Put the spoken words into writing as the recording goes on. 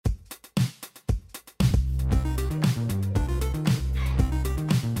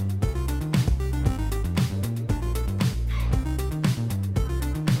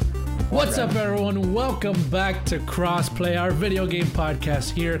What's up, everyone? Welcome back to Crossplay, our video game podcast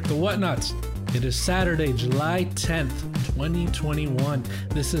here at the Whatnuts. It is Saturday, July 10th, 2021.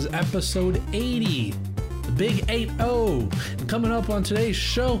 This is episode 80, the big 8-0. And coming up on today's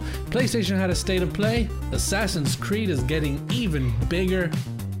show, PlayStation had a state of play, Assassin's Creed is getting even bigger,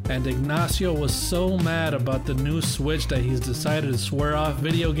 and Ignacio was so mad about the new Switch that he's decided to swear off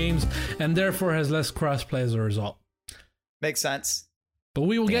video games and therefore has less crossplay as a result. Makes sense. But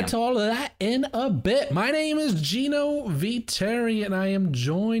we will get to all of that in a bit. My name is Gino Viteri, and I am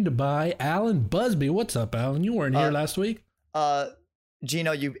joined by Alan Busby. What's up, Alan? You weren't here last week.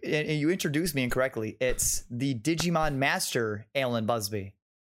 Gino, you introduced me incorrectly. It's the Digimon Master, Alan Busby.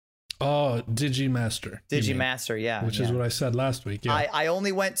 Oh, Digimaster. Digimaster, yeah. Which is what I said last week. Yeah. I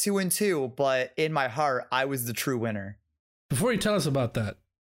only went 2-2, but in my heart, I was the true winner. Before you tell us about that,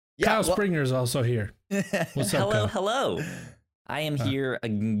 Kyle Springer is also here. What's up, Kyle? Hello. I am here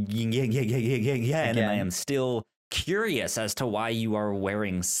again, and I am still curious as to why you are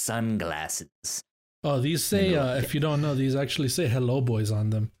wearing sunglasses. Oh, these say, if you don't know, these actually say hello boys on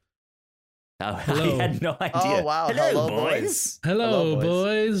them. Oh, hello. I had no idea. Oh, wow. Hello boys. Hello,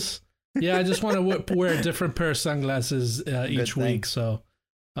 boys. Yeah, I just want to wear a different pair of sunglasses each week. So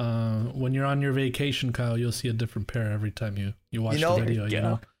when you're on your vacation, Kyle, you'll see a different pair every time you watch the video, you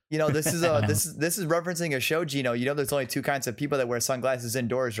know? You know, this is referencing a show, Gino. You know, there's only two kinds of people that wear sunglasses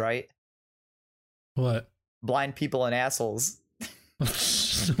indoors, right? What? Blind people and assholes.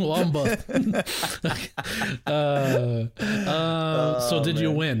 Well, I'm both. So did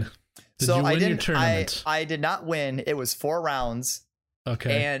you win? Did you win your tournament? I did not win. It was 4 rounds.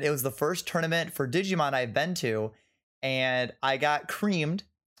 Okay. And it was the first tournament for Digimon I've been to, and I got creamed.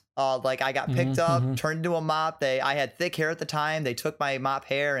 I got picked up, turned into a mop. I had thick hair at the time. They took my mop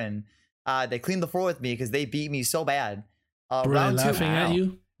hair and they cleaned the floor with me because they beat me so bad. Were round they laughing at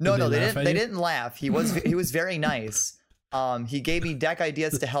you? No, they didn't laugh. He was very nice. He gave me deck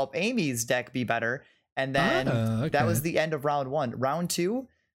ideas to help Amy's deck be better. And then that was the end of round 1. Round 2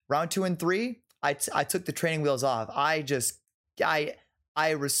 and 3, I took the training wheels off. I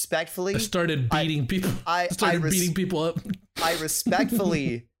respectfully started beating people. I started beating people up. I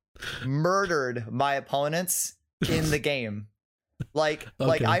respectfully murdered my opponents in the game. Like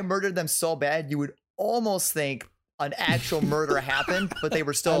I murdered them so bad you would almost think an actual murder happened, but they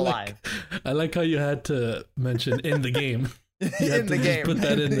were still alive. I like how you had to mention in the game. In the game. Put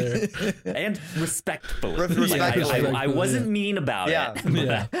that in there. And respectfully. Respectfully. I wasn't mean about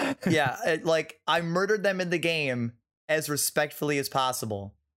it. Yeah. Like I murdered them in the game as respectfully as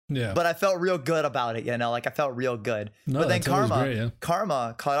possible. Yeah. But I felt real good about it, you know, like I felt real good. No, but then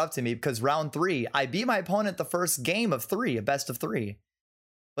Karma caught up to me because round 3, I beat my opponent the first game of 3, a best of 3.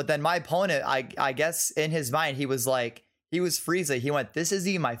 But then my opponent, I guess in his mind, he was Frieza. He went, this is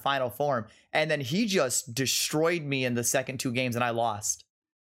my final form. And then he just destroyed me in the second 2 games and I lost.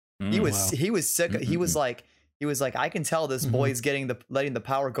 He was sick. He was like, I can tell this boy's letting the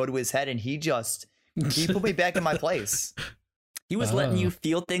power go to his head. And he put me back in my place. He was letting you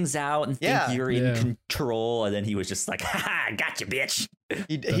feel things out and think you're in control, and then he was just like, "Ha, gotcha, bitch."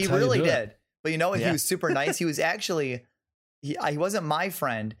 He really did. But you know what? He was super nice. He was actually he wasn't my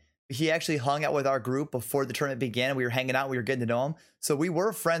friend. He actually hung out with our group before the tournament began. We were hanging out. We were getting to know him. So we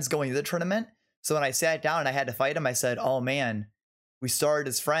were friends going to the tournament. So when I sat down and I had to fight him, I said, "Oh man, we started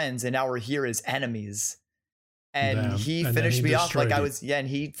as friends and now we're here as enemies." And he finished me off like I was. Yeah, and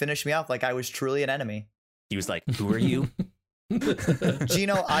he finished me off like I was truly an enemy. He was like, "Who are you?"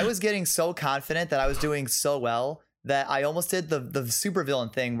 Gino, I was getting so confident that I was doing so well that I almost did the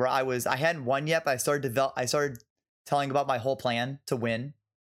supervillain thing where I hadn't won yet, but I started telling about my whole plan to win.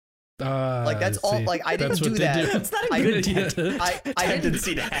 That's all. Like I didn't do that. That's not a good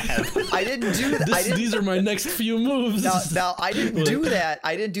tendency to have. I didn't do that. These are my next few moves. Now I didn't do that.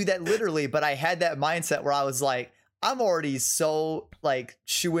 I didn't do that literally, but I had that mindset where I was like, I'm already so like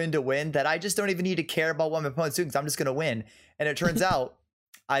shoe in to win that I just don't even need to care about what my opponent's doing because I'm just gonna win. And it turns out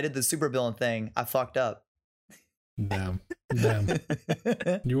I did the supervillain thing. I fucked up. Damn.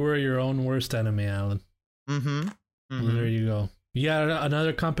 You were your own worst enemy, Alan. Well, there you go. You got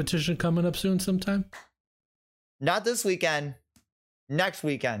another competition coming up soon sometime? Not this weekend. Next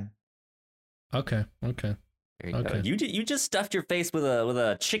weekend. Okay. There you go. You just stuffed your face with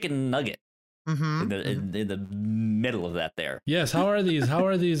a chicken nugget. In the middle of that there. Yes. How are these?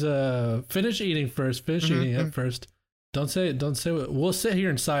 Finish eating first. Eating it first. Don't say it. We'll sit here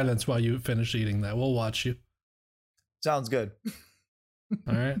in silence while you finish eating that. We'll watch you. Sounds good.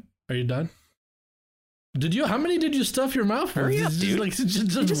 All right. Are you done? How many did you stuff your mouth with? Hurry up, dude.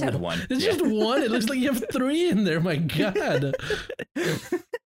 You just had one. It's just one. It looks like you have 3 in there. My God.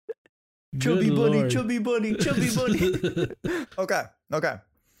 Chubby Good bunny, Lord. chubby bunny, chubby bunny. Okay.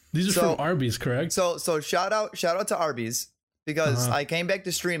 These are So- from Arby's, correct? So shout out to Arby's because Uh-huh. I came back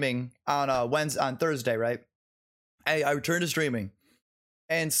to streaming on on Thursday, right? I returned to streaming,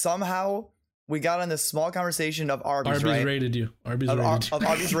 and somehow we got on this small conversation of Arby's, Arby's right? rated you. Arby's Of,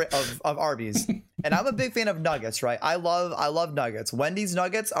 rated you. of Arby's, and I'm a big fan of nuggets, right? I love nuggets. Wendy's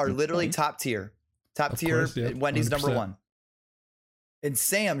nuggets are literally top tier, Of course, yep, Wendy's number 100%. one. And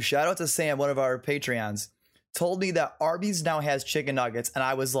Sam, shout out to Sam, one of our Patreons, told me that Arby's now has chicken nuggets, and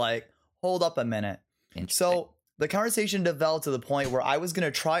I was like, hold up a minute. So the conversation developed to the point where I was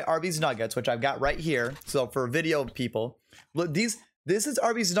gonna try Arby's nuggets, which I've got right here. So for video people, look, this is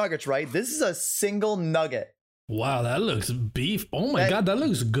Arby's nuggets, right? This is a single nugget. Wow, that looks beef. Oh my That- god, that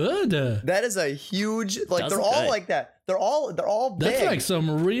looks good. That is a huge, like Does they're look all good. like that. They're all big. That's like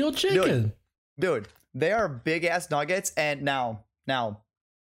some real chicken. Dude, they are big ass nuggets. And now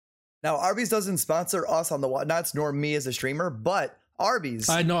Arby's doesn't sponsor us on the Whatnots nor me as a streamer, but Arby's.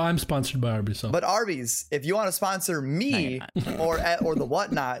 I know I'm sponsored by Arby's, so But Arby's, if you want to sponsor me or the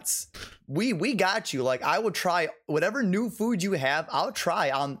Whatnots, we got you. Like I will try whatever new food you have. I'll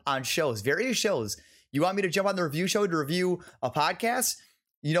try on shows, various shows. You want me to jump on the review show to review a podcast?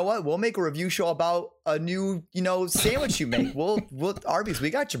 You know what? We'll make a review show about a new, sandwich you make. We'll Arby's, we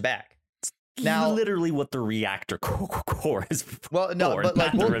got your back. Now, literally what the reactor core is for. well, no, but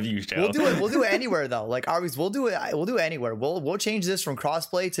like not the review show. we'll do it anywhere though. Like Arby's, we'll do it anywhere. We'll change this from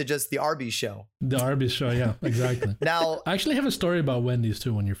crossplay to just the Arby's show. the Arby's show, yeah, exactly. Now, I actually have a story about Wendy's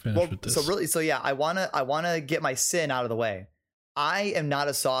too when you're finished with this. so yeah, I wanna get my sin out of the way. I am not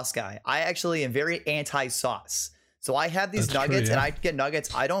a sauce guy. I actually am very anti-sauce. So I have these That's true, nuggets, yeah. and I get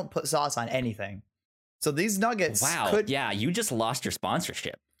nuggets. I don't put sauce on anything. So these nuggets Wow. Yeah, you just lost your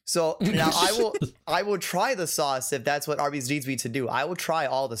sponsorship. So now I will try the sauce if that's what Arby's needs me to do. I will try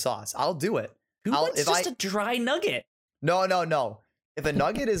all the sauce. I'll do it. Who wants if just a dry nugget? No. If a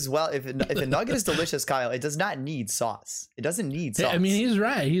nugget is if a nugget is delicious, Kyle, it does not need sauce. It doesn't need sauce. I mean, he's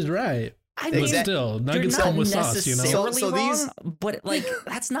right. I But mean, still, you're nuggets not come with sauce, you know. necessarily So these- wrong, but like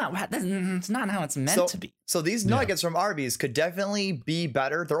that's not how it's meant to be. So these nuggets from Arby's could definitely be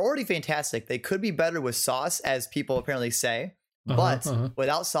better. They're already fantastic. They could be better with sauce, as people apparently say. But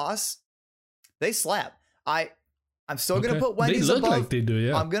without sauce, they slap. I'm still gonna put Wendy's They look above. like they do,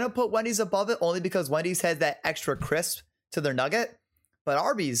 yeah. I'm gonna put Wendy's above it only because Wendy's has that extra crisp to their nugget. But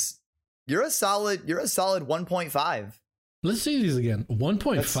Arby's, you're a solid 1.5. Let's see these again.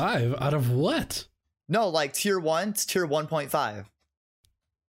 1.5 out of what? No, like tier 1 to tier 1.5.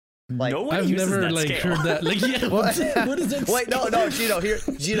 Like, no one I've uses never that like scale. heard that. Like, yeah, what is that? Wait, no,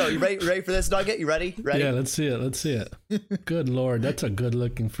 Gino, you ready for this nugget? You ready? Yeah, let's see it. Good Lord, that's a good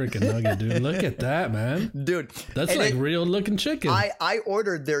looking freaking nugget, dude. Look at that, man. Dude, That's and like real looking chicken. I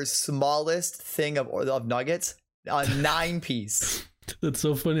ordered their smallest thing of nuggets, a 9-piece. That's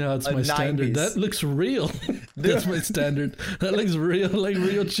so funny how it's A my standard. 90s. That looks real. That's my standard. That looks real, like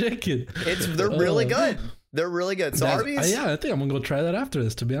real chicken. They're really good. They're really good. So Arby's, I think I'm gonna go try that after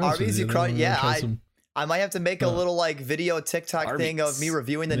this. To be honest, Arby's, with you I'm gonna try yeah. some- I might have to make a little like video TikTok thing of me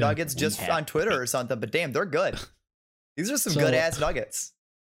reviewing the Yeah. nuggets just on Twitter or something. But damn, they're good. These are some So- good ass nuggets.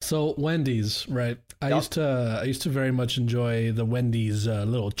 So Wendy's, right? I Yup. used to very much enjoy the Wendy's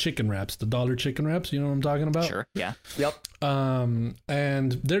little chicken wraps, the dollar chicken wraps. You know what I'm talking about? Sure, yeah. Yep.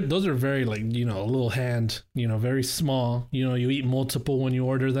 And those are very like, a little hand, very small. You eat multiple when you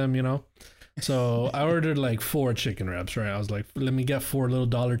order them. So I ordered like 4 chicken wraps, right? I was like, let me get 4 little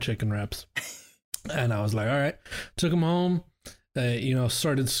dollar chicken wraps, and I was like, all right. Took them home,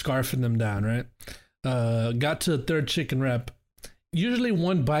 started scarfing them down, right? Got to the 3rd chicken wrap. Usually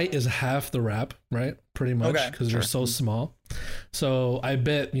 1 bite is half the wrap, right? Pretty much, Okay, because they're so small. So I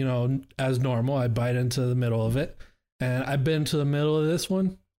bit, as normal, I bite into the middle of it, and I bit into the middle of this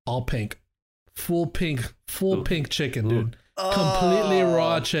one, all pink, full pink chicken, dude. Completely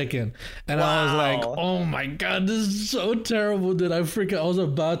raw chicken. And I was like, oh my God, this is so terrible, dude. I was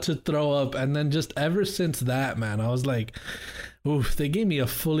about to throw up. And then just ever since that, man, I was like, oof, they gave me a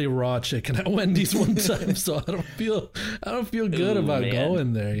fully raw chicken at Wendy's one time, so I don't feel good about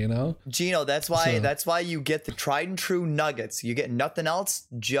going there, Gino, that's why you get the tried and true nuggets. You get nothing else,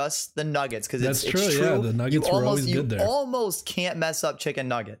 just the nuggets, because it's true. true. Yeah, the nuggets were always good there. You almost can't mess up chicken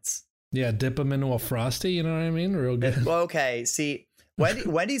nuggets. Yeah, dip them into a Frosty, you know what I mean? Real good. Okay, see,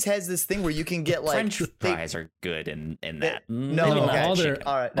 Wendy's has this thing where you can get like French fries are good in that. No, Maybe okay. not all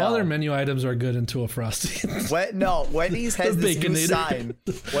chicken. their menu items are good into a Frosty. Wendy's has this new Baconator. sign.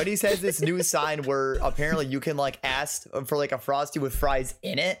 Wendy's has this new sign where apparently you can like ask for like a Frosty with fries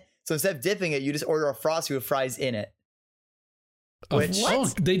in it. So instead of dipping it, you just order a Frosty with fries in it. Oh,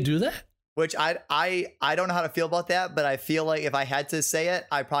 they do that? which I don't know how to feel about that, but I feel like if I had to say it,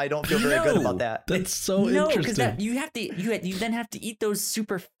 I probably don't feel very good about that. That's so No, interesting. because you then have to eat those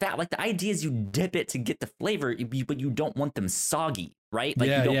super fat. Like the idea is you dip it to get the flavor, but you don't want them soggy, right? Like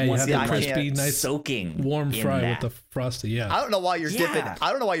yeah, you don't you want have them the crispy, like, nice, soaking warm in fry that. with the frosty. Yeah, I don't know why you're dipping. Yeah.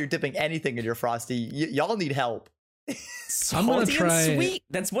 I don't know why you're dipping anything in your Frosty. y'all need help. I'm gonna Salty try and sweet.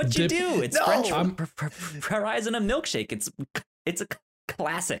 That's what you dip- do. It's No. fries in a milkshake. It's a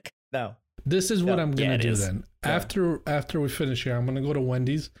classic. No. this is what Yeah. I'm Yeah, gonna it do is. then. Yeah. After we finish here, I'm gonna go to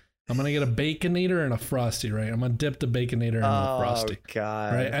Wendy's. I'm gonna get a Baconator and a Frosty. Right, I'm gonna dip the Baconator in the Frosty.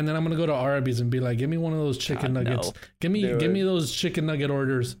 God. Right, and then I'm gonna go to Arby's and be like, "Give me one of those chicken God, nuggets. no. Give Do me it. those chicken nugget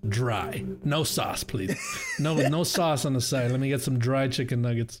orders dry, no sauce, please. no sauce on the side. Let me get some dry chicken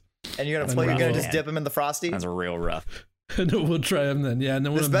nuggets, And you're That's gonna rough, just man. dip them in the Frosty. That's real rough. and then we'll try them then. Yeah, and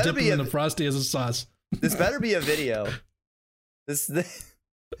then we'll This better dip be them in a- the Frosty as a sauce. This better be a video. This.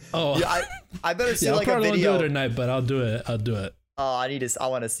 Oh, Yeah, I better see yeah, I like a probably won't do video. it tonight, but I'll do it. Oh, I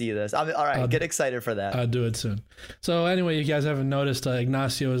want to see this. All right, get excited for that. I'll do it soon. So anyway, you guys haven't noticed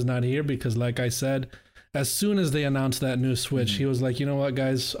Ignacio is not here because, like I said, as soon as they announced that new Switch, he was like, "You know what,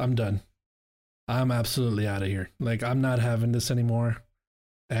 guys, I'm done. I'm absolutely out of here. Like, I'm not having this anymore."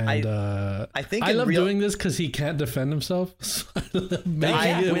 And I think I in love real, doing this because he can't defend himself. So I love making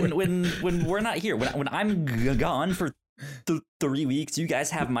Yeah, it when, work. when we're not here, when I'm gone for 3 weeks, you guys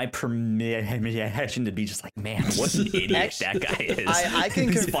have my permission to be just like, man, what an idiot that guy is. I can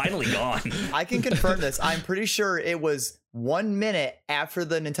He's conf- finally gone. I can confirm this. I'm pretty sure it was 1 minute after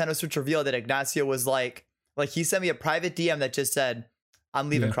the Nintendo Switch reveal that Ignacio was like he sent me a private DM that just said, "I'm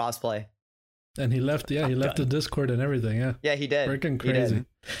leaving Yeah. crossplay." And he left. Yeah, he left the Discord and everything. Yeah, Yeah, he did. freaking He did. crazy.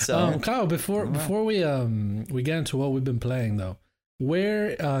 So Kyle, before we get into what we've been playing though,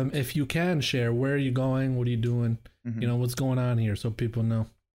 where if you can share, where are you going? What are you doing? Mhm. You know, what's going on here so people know.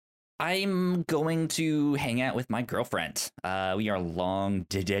 I'm going to hang out with my girlfriend. We are long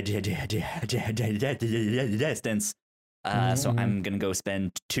distance. So I'm going to go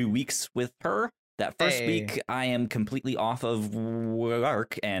spend 2 weeks with her. That first Hey. week, I am completely off of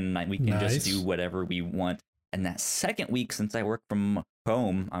work and we can just Nice. do whatever we want. And that second week, since I work from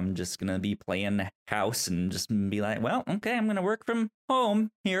home, I'm just going to be playing house and just be like, well, okay, I'm going to work from home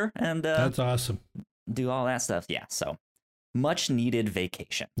here and That's awesome. do all that stuff. Yeah, so much needed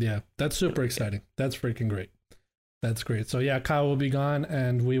vacation. Yeah, that's super exciting. That's freaking great. That's great. So yeah, Kyle will be gone,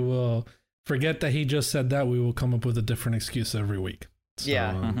 and we will forget that he just said that. We will come up with a different excuse every week. So,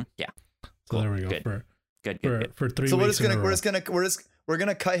 Yeah. Yeah, So there we go. Good. For good. for 3 So weeks. we're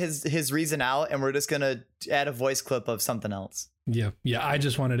gonna cut his reason out, and we're just gonna add a voice clip of something else. Yeah. I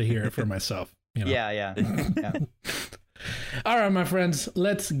just wanted to hear it for myself. You know? Yeah. All right, my friends.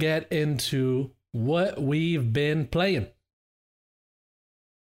 Let's get into what we've been playing.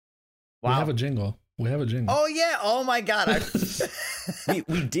 We Wow. have a jingle. Oh yeah. Oh my God.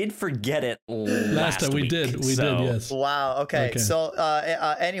 we did forget it Last time we week, did. We so- did. Yes. Wow. Okay. Okay. So,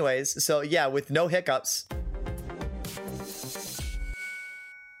 anyways, so yeah, with no hiccups.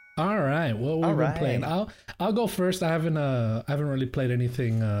 All right. What we've All been playing. right. I'll go first. I haven't really played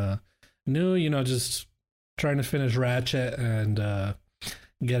anything new. You know, just trying to finish Ratchet and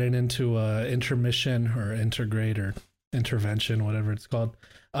getting into intermission or integrate or intervention, whatever it's called.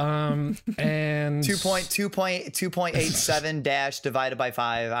 And 2.87 dash divided by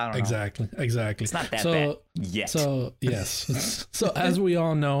 5. I don't know. exactly. It's not that so, bad yet. So yes. So as we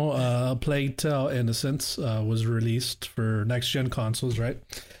all know, Plague Tale Innocence was released for next gen consoles, right?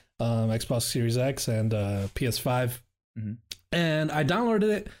 Xbox Series X and PS5. Mhm. And I downloaded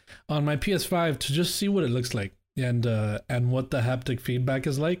it on my PS5 to just see what it looks like and what the haptic feedback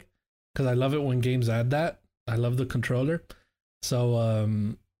is like, because I love it when games add that. I love the controller. So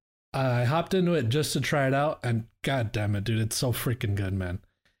I hopped into it just to try it out, and god damn it, dude, it's so freaking good, man.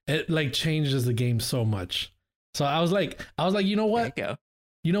 It like changes the game so much. So I was like, you know what? There you go.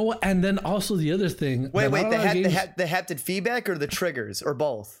 You know what? And then also the other thing. Wait, that not a lot of games- the haptic feedback or the triggers or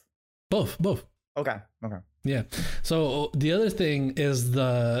both? both. Okay. Yeah. So the other thing is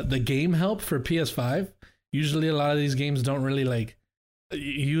the game help for PS5. Usually a lot of these games don't really like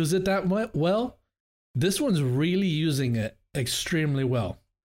use it that well. This one's really using it extremely well.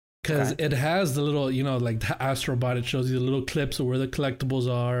 Because Okay. it has the little, you know, like the Astrobot, it shows you the little clips of where the collectibles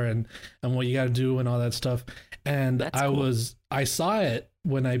are and what you got to do and all that stuff. And That's cool. I saw it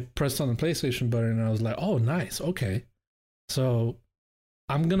when I pressed on the PlayStation button and I was like, oh, nice. Okay. So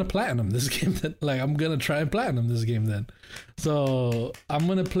I'm going to platinum this game. I'm going to try and platinum this game then. So I'm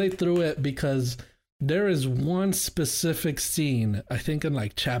going to play through it because there is one specific scene, I think in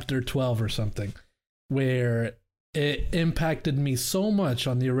like chapter 12 or something, where it impacted me so much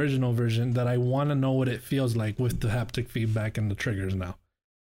on the original version that I want to know what it feels like with the haptic feedback and the triggers now,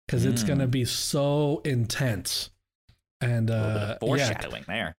 because it's gonna be so intense. And A little bit of foreshadowing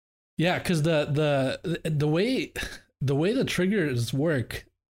there. yeah, because the way the triggers work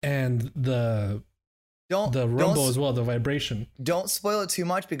and the rumble as well, the vibration. Don't spoil it too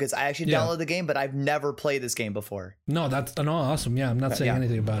much because I actually downloaded the game, but I've never played this game before. No, that's awesome. Yeah, I'm not saying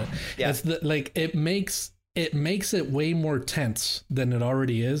anything about it. Yeah. It's it makes it way more tense than it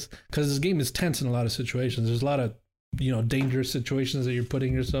already is, because this game is tense in a lot of situations. There's a lot of dangerous situations that you're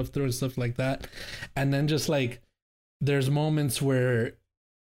putting yourself through and stuff like that, and then just like there's moments where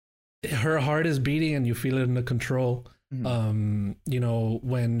her heart is beating and you feel it in the control. When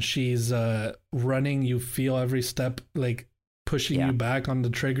she's running, you feel every step like pushing you back on the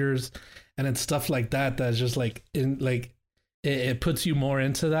triggers, and it's stuff like that that's just like it puts you more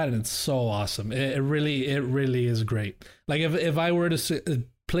into that, and it's so awesome. It really is great. Like if I were to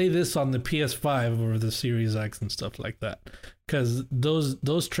play this on the PS5 or the Series X and stuff like that, because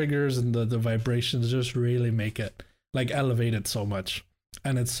those triggers and the vibrations just really make it like elevate it so much,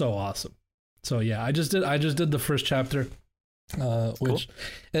 and it's so awesome. So yeah, I just did the first chapter, which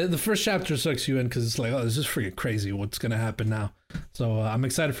the first chapter sucks you in because it's like, oh, this is freaking crazy. What's gonna happen now? So I'm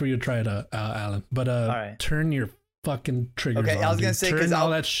excited for you to try it, Alan. But all right. Turn your fucking triggers on. I was gonna say, turn all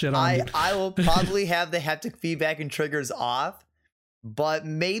that shit on. I will probably have the haptic feedback and triggers off, but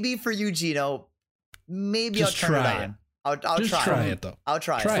maybe for you, Gino, maybe just I'll turn try it on. I'll try it though. I'll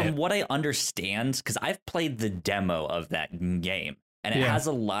try it. From what I understand, because I've played the demo of that game, and it has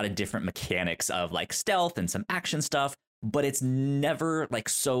a lot of different mechanics of like stealth and some action stuff, but it's never like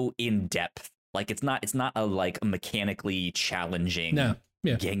so in depth. Like it's not a like mechanically challenging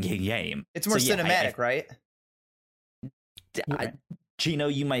game. It's more cinematic, right? Gino,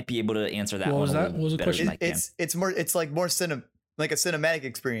 you might be able to answer that. What one was that? What was the question? It's more. It's like more like a cinematic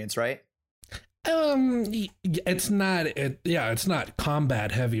experience, right? It's not. It's not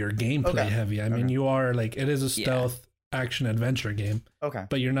combat heavy or gameplay heavy. I mean, you are like, it is a stealth action adventure game. Okay,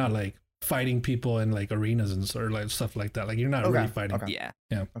 but you're not like fighting people in like arenas and sort of like stuff like that. Like you're not really fighting. Yeah.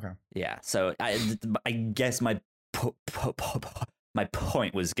 So I guess my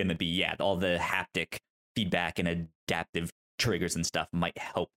point was gonna be all the haptic feedback and adaptive triggers and stuff might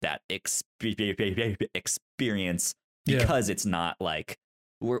help that experience, because it's not like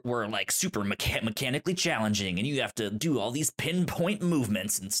we're like super mechanically challenging and you have to do all these pinpoint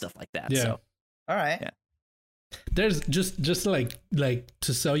movements and stuff like that. So all right. There's just like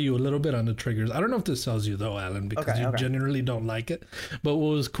to sell you a little bit on the triggers. I don't know if this sells you though, Alan, because you generally don't like it. But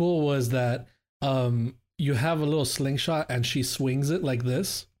what was cool was that you have a little slingshot and she swings it like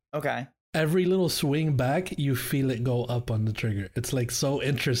this. Okay. Every little swing back, you feel it go up on the trigger. It's like so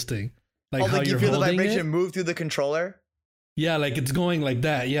interesting. Like how you feel the vibration move through the controller? Yeah, like it's going like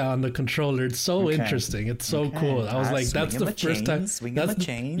that. Yeah, on the controller. It's so interesting. It's so cool. I was like, that's the first time.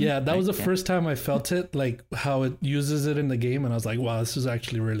 That was the first time I felt it, like how it uses it in the game. And I was like, wow, this is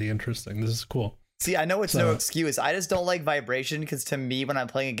actually really interesting. This is cool. See, I know it's no excuse. I just don't like vibration because to me, when I'm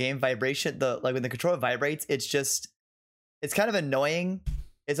playing a game, vibration, when the controller vibrates, it's kind of annoying.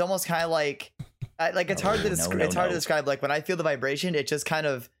 It's almost kind of like it's hard to describe. Like when I feel the vibration, it just kind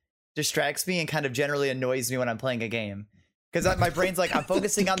of distracts me and kind of generally annoys me when I'm playing a game. Because my brain's like, I'm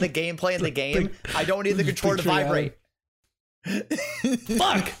focusing on the gameplay in the game. I don't need the controller to vibrate.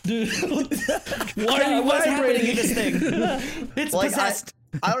 Fuck, dude. Why are you vibrating in this thing? It's like, possessed.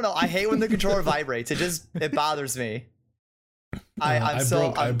 I don't know. I hate when the controller vibrates. It bothers me.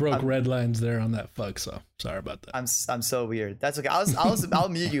 I broke red lines there on that fuck, so sorry about that. I'm so weird. That's okay. I'll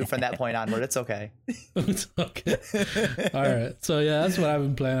mute you from that point onward. It's okay. It's okay. All right. So yeah, that's what I've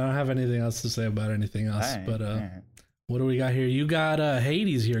been playing. I don't have anything else to say about anything else. But what do we got here? You got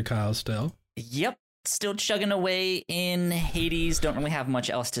Hades here, Kyle, still. Yep. Still chugging away in Hades. Don't really have much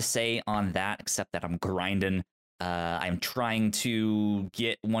else to say on that, except that I'm grinding. I'm trying to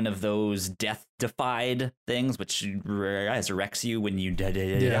get one of those death-defied things, which resurrects you when you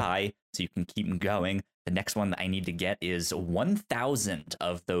die, so you can keep going. The next one that I need to get is 1,000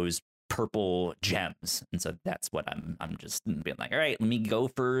 of those purple gems, and so that's what I'm just being like, all right, let me go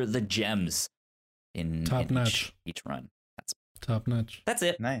for the gems in each run. That's top notch. That's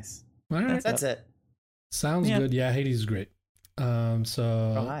it. Nice. All right. That's it. Sounds good. Yeah, Hades is great.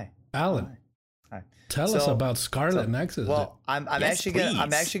 Hi, Alan. Hi. Tell us about Scarlet Nexus. Well, I'm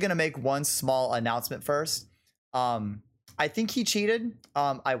actually gonna make one small announcement first. I think he cheated.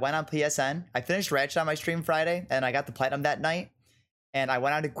 I went on PSN. I finished Ratchet on my stream Friday, and I got the platinum that night. And I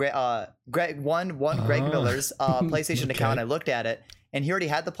went on to Greg Miller's PlayStation account. And I looked at it, and he already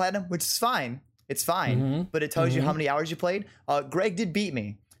had the platinum, which is fine. It's fine, but it tells you how many hours you played. Greg did beat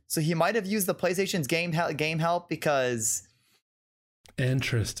me, so he might have used the PlayStation's game help because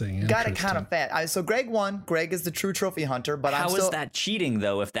Interesting. got it kind of fat. So Greg won. Greg is the true trophy hunter, but How I'm still, is that cheating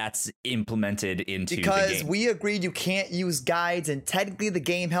though if that's implemented into the because game? we agreed you can't use guides, and technically the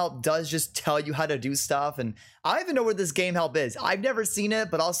game help does just tell you how to do stuff. And I don't even know where this game help is. I've never seen it,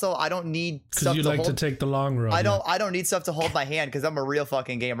 but also I don't need stuff you to like hold. to take the long road. I don't need stuff to hold my hand because I'm a real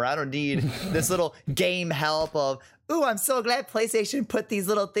fucking gamer. I don't need this little game help of, ooh, I'm so glad PlayStation put these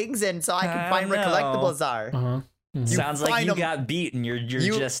little things in so I can find where collectibles are. Sounds like you got beat and you're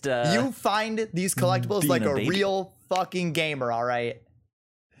just you find these collectibles like a real fucking gamer. All right.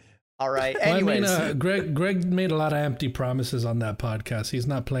 Anyways, I mean, Greg made a lot of empty promises on that podcast. He's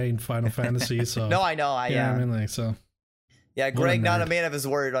not playing Final Fantasy, so no, I know. I mean, like, so yeah, Greg, not a man of his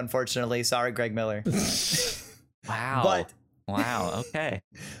word, unfortunately. Sorry, Greg Miller. Wow. Wow. Okay.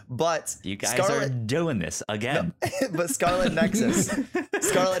 But you guys are doing this again. No, but Scarlet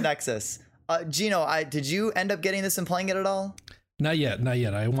Nexus. Gino, did you end up getting this and playing it at all? Not yet.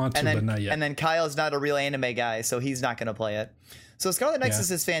 I want to, but not yet. And then Kyle's not a real anime guy, so he's not going to play it. So Scarlet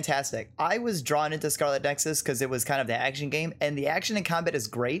Nexus is fantastic. I was drawn into Scarlet Nexus because it was kind of the action game, and the action and combat is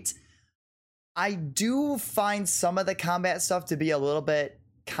great. I do find some of the combat stuff to be a little bit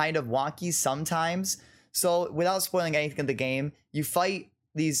kind of wonky sometimes. So without spoiling anything in the game, you fight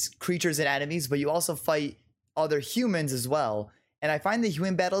these creatures and enemies, but you also fight other humans as well. And I find the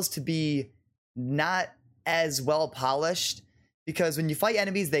human battles to be not as well polished because when you fight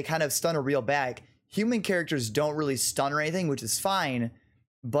enemies, they kind of stun or reel back. Human characters don't really stun or anything, which is fine,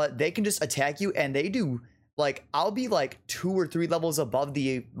 but they can just attack you, and they do, like, I'll be like 2 or 3 levels above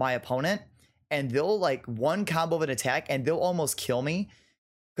my opponent, and they'll like one combo of an attack and they'll almost kill me.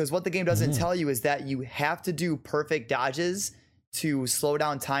 Because what the game doesn't tell you is that you have to do perfect dodges to slow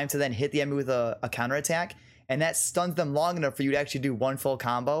down time to then hit the enemy with a counterattack. And that stuns them long enough for you to actually do one full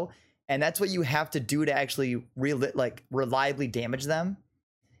combo. And that's what you have to do to actually reliably damage them.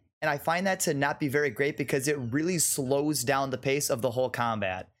 And I find that to not be very great because it really slows down the pace of the whole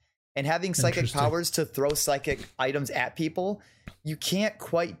combat. And having psychic powers to throw psychic items at people, you can't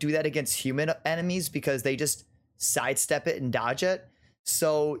quite do that against human enemies because they just sidestep it and dodge it.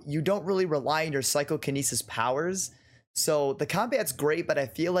 So you don't really rely on your psychokinesis powers. So the combat's great, but I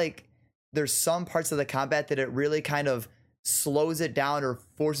feel like there's some parts of the combat that it really kind of slows it down or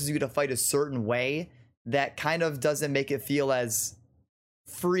forces you to fight a certain way that kind of doesn't make it feel as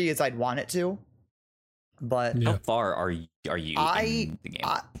free as I'd want it to. But how far are you in the game?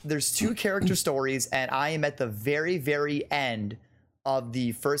 There's 2 character stories, and I am at the very, very end of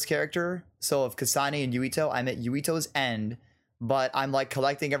the first character. So of Kasane and Yuito, I'm at Yuito's end. But I'm like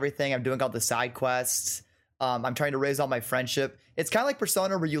collecting everything. I'm doing all the side quests. I'm trying to raise all my friendship. It's kind of like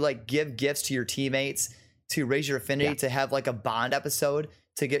Persona where you like give gifts to your teammates to raise your affinity, to have like a bond episode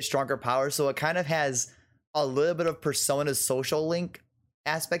to get stronger powers. So it kind of has a little bit of Persona's social link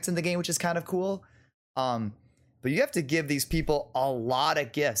aspects in the game, which is kind of cool. But you have to give these people a lot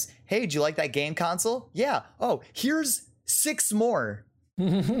of gifts. Hey, do you like that game console? Yeah. Oh, here's 6 more.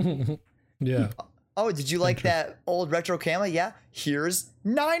 Yeah. Oh, did you like that old retro camera? Yeah, here's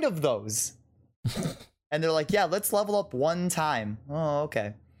 9 of those. And they're like, yeah, let's level up one time. Oh,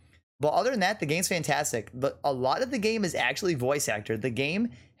 okay. But other than that, the game's fantastic. But a lot of the game is actually voice acted. The game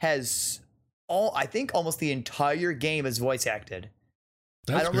has I think almost the entire game is voice acted.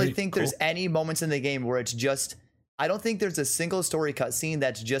 I don't really think there's any moments in the game where it's just, I don't think there's a single story cutscene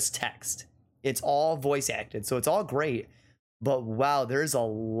that's just text. It's all voice acted. So it's all great. But wow, there's a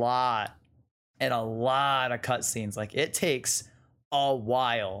lot. And a lot of cutscenes. Like, it takes a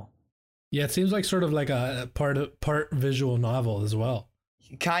while. Yeah, it seems like sort of like a part visual novel as well.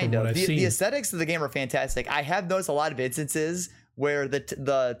 Kind of. The aesthetics of the game are fantastic. I have noticed a lot of instances where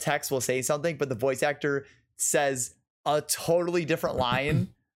the text will say something, but the voice actor says a totally different line.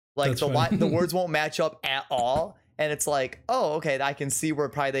 Like the words won't match up at all. And it's like, oh, okay, I can see where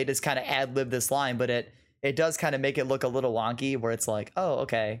probably they just kind of ad-lib this line, but it does kind of make it look a little wonky where it's like, oh,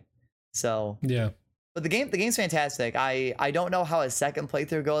 okay. So yeah, but the game's fantastic. I don't know how a second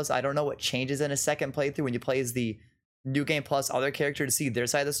playthrough goes. I don't know what changes in a second playthrough when you play as the new game plus other character to see their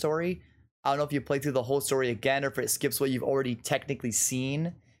side of the story. I don't know if you play through the whole story again or if it skips what you've already technically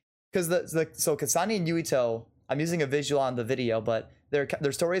seen. Because so Kasane and Yuito, I'm using a visual on the video, but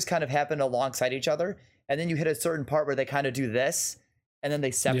their stories kind of happen alongside each other, and then you hit a certain part where they kind of do this, and then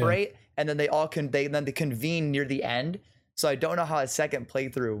they separate, and then they convene near the end. So I don't know how a second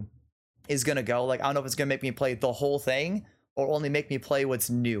playthrough is gonna go. Like, I don't know if it's gonna make me play the whole thing or only make me play what's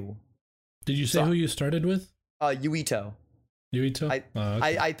new. Did you say who you started with? Yuito. Yuito?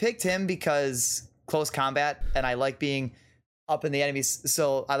 Okay. I picked him because close combat, and I like being up in the enemies,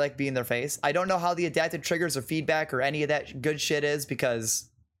 so I like being in their face. I don't know how the adaptive triggers or feedback or any of that good shit is because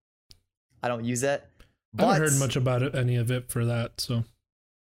I don't use it. I haven't heard much about it, any of it for that, so.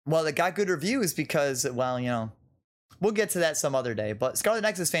 Well, it got good reviews because, well, you know, we'll get to that some other day. But Scarlet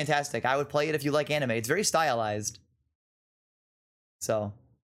Nexus is fantastic. I would play it if you like anime. It's very stylized. So,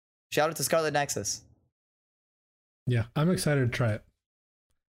 shout out to Scarlet Nexus. Yeah, I'm excited to try it.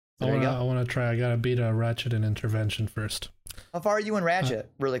 I want to try. I gotta beat a Ratchet and Intervention first. How far are you in Ratchet?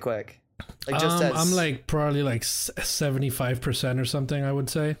 Really quick. Like I'm like probably like 75% or something, I would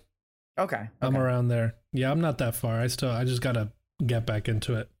say. Okay. I'm around there. Yeah, I'm not that far. I just gotta get back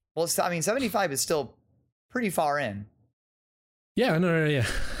into it. Well, I mean, 75 is still pretty far in. Yeah, no, yeah.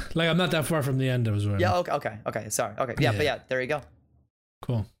 Like, I'm not that far from the end as well. Yeah, okay. Sorry. Okay, yeah, but yeah, there you go.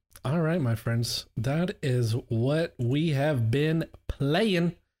 Cool. All right, my friends. That is what we have been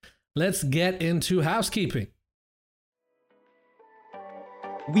playing. Let's get into housekeeping.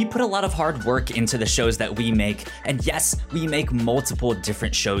 We put a lot of hard work into the shows that we make, and yes, we make multiple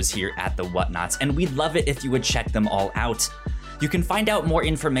different shows here at The Whatnots, and we'd love it if you would check them all out. You can find out more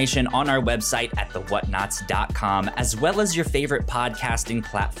information on our website at thewhatnots.com, as well as your favorite podcasting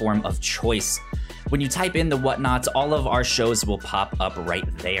platform of choice. When you type in The Whatnots, all of our shows will pop up right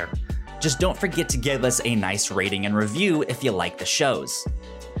there. Just don't forget to give us a nice rating and review if you like the shows.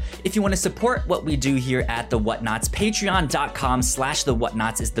 If you want to support what we do here at The Whatnots,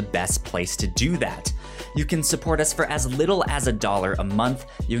 patreon.com/thewhatnots is the best place to do that. You can support us for as little as $1 a month.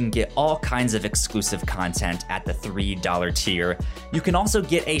 You can get all kinds of exclusive content at the $3 tier. You can also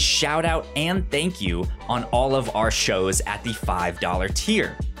get a shout out and thank you on all of our shows at the $5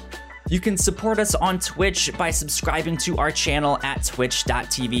 tier. You can support us on Twitch by subscribing to our channel at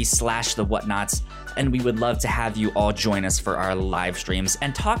twitch.tv/thewhatnots, and we would love to have you all join us for our live streams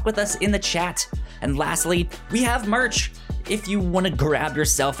and talk with us in the chat. And lastly, we have merch. If you want to grab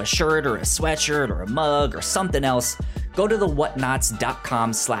yourself a shirt or a sweatshirt or a mug or something else, go to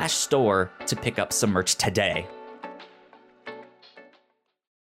thewhatnots.com/store to pick up some merch today.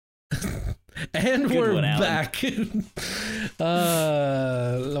 And we're back.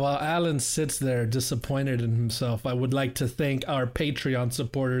 While Alan sits there disappointed in himself, I would like to thank our Patreon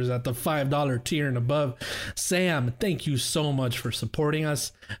supporters at the $5 tier and above. Sam, thank you so much for supporting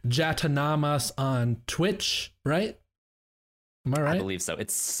us. Jatanamas on Twitch, right? Am I right? I believe so.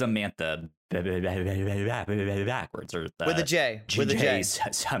 It's Samantha backwards, or with a J. With a J.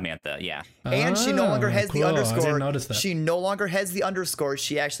 Samantha, yeah. And she no longer has the underscore. I didn't notice that. She no longer has the underscore.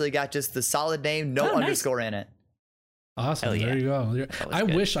 She actually got just the solid name, no underscore in it. Awesome. There you go. I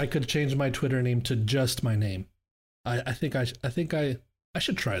wish I could change my Twitter name to just my name. I think I should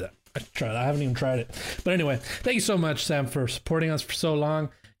try that. I haven't even tried it. But anyway, thank you so much, Sam, for supporting us for so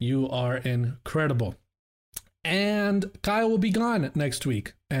long. You are incredible. And Kyle will be gone next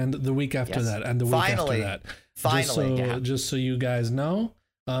week, and the week after that, and the week after that. Finally, just so you guys know.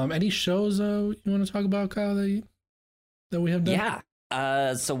 Any shows you want to talk about, Kyle, that we have done? Yeah.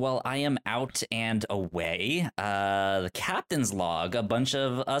 So while I am out and away, the Captain's Log, a bunch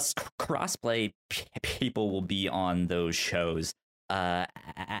of us crossplay people will be on those shows.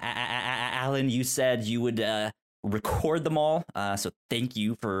 Alan, you said you would record them all, so thank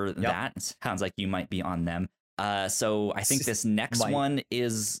you for that. It sounds like you might be on them. So I think this next one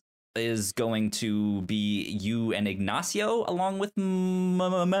is going to be you and Ignacio along with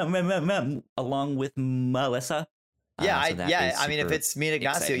Melissa. Yeah, I mean, if it's me and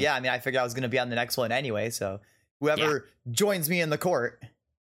Ignacio, exciting. Yeah, I mean, I figured I was going to be on the next one anyway. So whoever joins me in the court,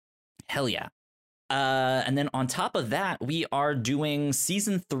 hell yeah. And then on top of that, we are doing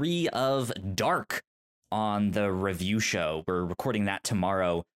season 3 of Dark on the review show. We're recording that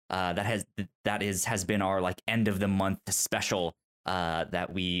tomorrow. That has been our like end of the month special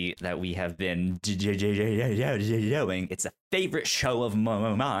that we have been doing. It's a favorite show of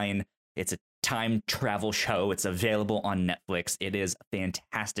mine. It's a time travel show. It's available on Netflix. It is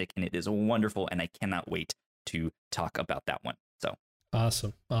fantastic and it is wonderful, and I cannot wait to talk about that one. So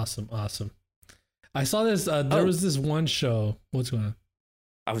awesome. I saw this. There was this one show. What's going on?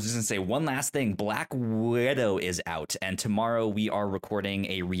 I was just going to say one last thing. Black Widow is out, and tomorrow we are recording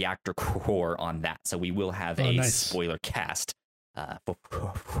a reactor core on that. So we will have a spoiler cast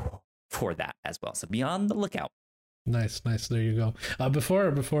for that as well. So be on the lookout. Nice. There you go. Before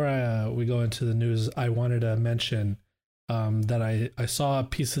we go into the news, I wanted to mention that I saw a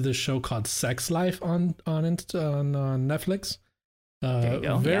piece of this show called Sex Life on Netflix.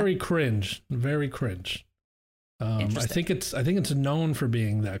 Very cringe. I think it's known for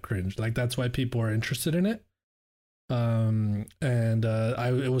being that cringe. Like that's why people are interested in it.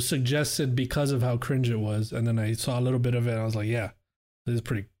 It was suggested because of how cringe it was, and then I saw a little bit of it. And I was like, yeah, this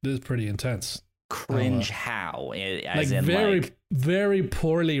is pretty intense. Cringe how? Like very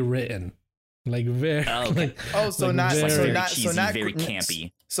poorly written. Like very okay. Very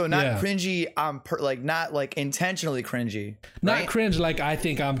campy. So not cringy not like intentionally cringy. Not right? cringe like I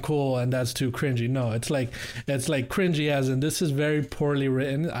think I'm cool and that's too cringy. No, it's like cringy as in this is very poorly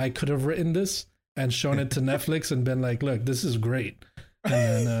written. I could have written this and shown it to Netflix and been like, look, this is great.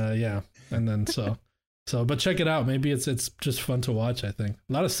 And then but check it out. Maybe it's just fun to watch, I think.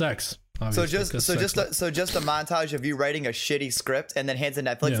 A lot of sex. So just a montage of you writing a shitty script and then hands to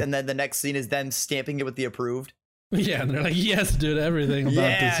Netflix, and then the next scene is them stamping it with the approved. Yeah, and they're like, yes, dude, everything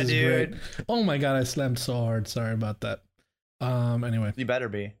about this is great. Oh my god, I slammed so hard. Sorry about that. Anyway. You better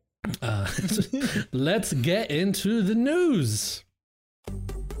be. Let's get into the news.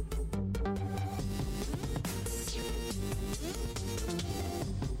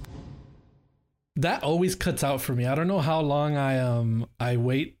 That always cuts out for me. I don't know how long I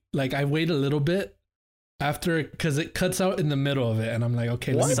wait. Like I wait a little bit after because it cuts out in the middle of it, and I'm like,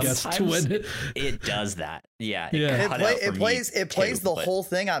 okay, let me guess to when it does that. Yeah, it plays the whole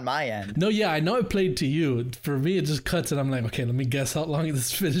thing on my end. No, yeah, I know it played to you. For me, it just cuts, and I'm like, okay, let me guess how long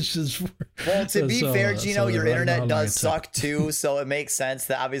this finishes for. Well, to be fair, Gino, your internet does suck too, so it makes sense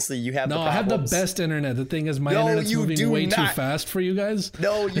that obviously you have. No, I have the best internet. The thing is, my internet's moving way too fast for you guys.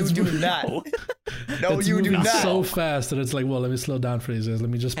 No, you do not. No, you do not. So fast that it's like, well, let me slow down for these guys. Let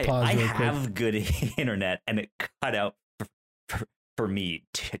me just pause. I have good internet, and it cut out for me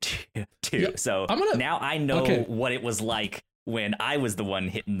too. Yeah, so now I know what it was like when I was the one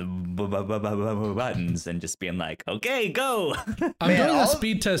hitting the buttons and just being like, okay, go. I'm doing a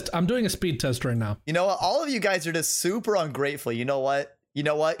speed test. I'm doing a speed test right now. You know what? All of you guys are just super ungrateful. You know what?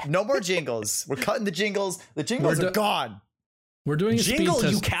 No more jingles. We're cutting the jingles. The jingles are gone. We're doing a speed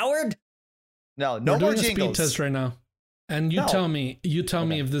test. You coward. No more jingles. We're doing a speed test right now. And you tell me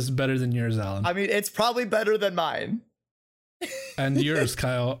if this is better than yours, Alan. I mean, it's probably better than mine. And yours,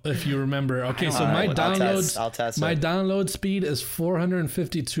 Kyle, if you remember. Okay, so my downloads, my download speed is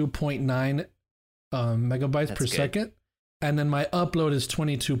 452.9 megabytes per second, and then my upload is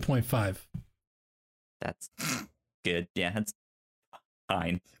 22.5. That's good. Yeah, that's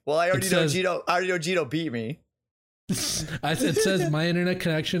fine. Well, I already know Gino beat me. It says my internet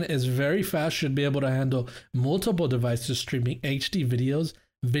connection is very fast, should be able to handle multiple devices streaming HD videos,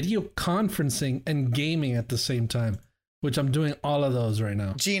 video conferencing, and gaming at the same time, which I'm doing all of those right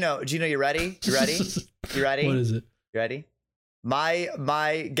now. Gino, you ready? You ready? What is it? You ready?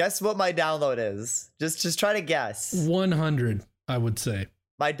 My guess what my download is. Just try to guess. 100, I would say.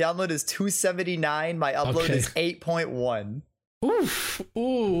 My download is 279. My upload is 8.1. Oof.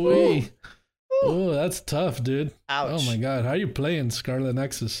 Ooh. Oh, that's tough, dude. Ouch. Oh my god, how are you playing Scarlet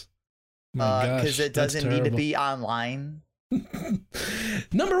Nexus? My gosh, because it doesn't need to be online.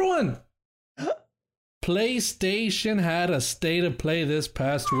 Number 1. PlayStation had a state of play this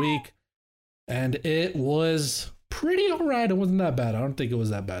past week, and it was pretty alright. It wasn't that bad. I don't think it was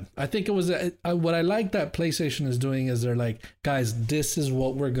that bad. I think it was what I like that PlayStation is doing is they're like, guys, this is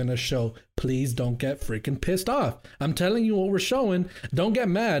what we're gonna show. Please don't get freaking pissed off. I'm telling you what we're showing. Don't get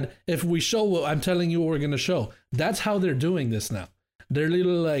mad if we show what I'm telling you what we're gonna show. That's how they're doing this now. They're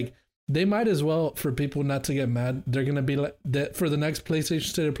literally like, they might as well, for people not to get mad, they're gonna be like that for the next PlayStation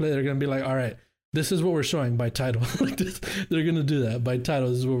State of Play. They're gonna be like, all right, this is what we're showing by title. Like this, they're gonna do that by title.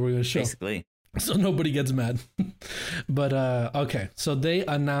 This is what we're gonna show. Basically. So nobody gets mad. But okay, so they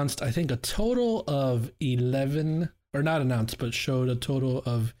announced, I think, a total of 11, or not announced, but showed a total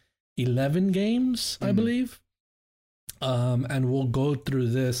of 11 games, I believe. And we'll go through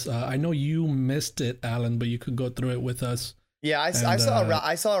this. I know you missed it, Alan, but you could go through it with us. Yeah, I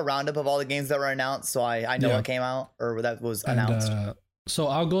saw a roundup of all the games that were announced, so I know what came out or that was announced. So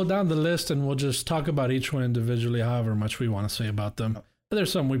I'll go down the list and we'll just talk about each one individually, however much we want to say about them. There's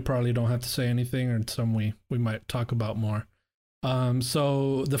some we probably don't have to say anything, or some we might talk about more.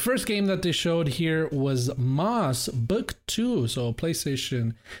 So the first game that they showed here was Moss Book 2, so a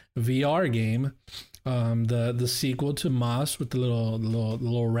PlayStation VR game. The sequel to Moss with the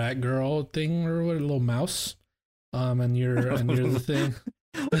little rat girl thing, or what, a little mouse. And you're the thing.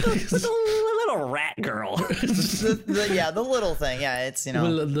 Little rat girl. the little thing. Yeah, it's, you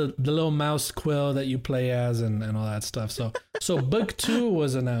know, the little mouse quill that you play as and all that stuff. So Book 2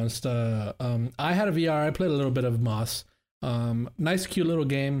 was announced. I had a VR. I played a little bit of Moss. Nice, cute little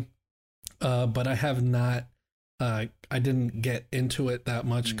game. But I have not. I didn't get into it that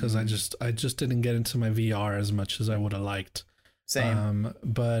much because I just didn't get into my VR as much as I would have liked. Same.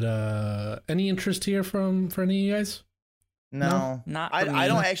 But any interest here for any of you guys? No, Not I for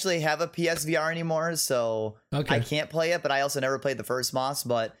don't me. actually have a PSVR anymore, so Okay. I can't play it. But I also never played the first Moss.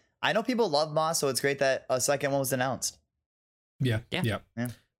 But I know people love Moss, so it's great that a second one was announced. Yeah. Yeah. Yeah. Yeah.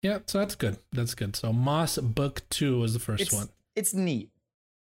 Yeah. So that's good. That's good. So Moss Book 2 was the first one. It's neat.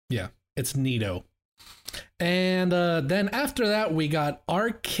 Yeah. It's neato. And then after that, we got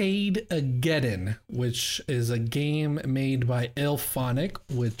Arcade-Ageddon, which is a game made by IllFonic,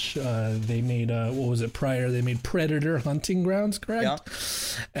 which they made, what was it prior? They made Predator Hunting Grounds, correct? Yeah.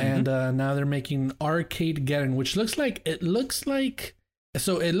 And now they're making Arcade-Ageddon, which looks like it's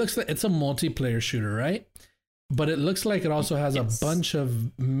a multiplayer shooter, right? But it looks like it also has Yes. a bunch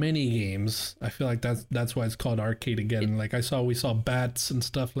of mini games. I feel like that's why it's called Arcade-Ageddon. Like we saw bats and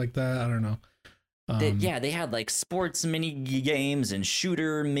stuff like that. I don't know. They had like sports mini games and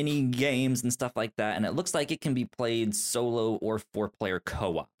shooter mini games and stuff like that, and it looks like it can be played solo or 4-player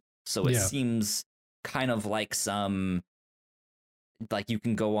co-op. So it Yeah. seems kind of like like you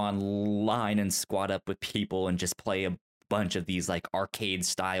can go online and squad up with people and just play a bunch of these like arcade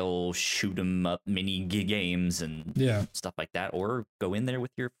style shoot 'em up mini games and Yeah. stuff like that, or go in there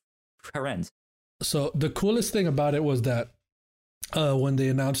with your friends. So the coolest thing about it was that when they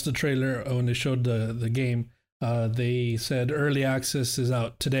announced the trailer, when they showed the game, they said early access is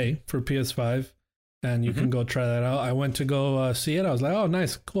out today for PS5, and you can go try that out. I went to go see it. I was like, oh,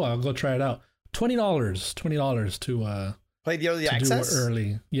 nice, cool. I'll go try it out. $20 to Play the early to access. do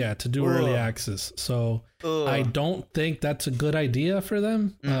early, to do early access. So I don't think that's a good idea for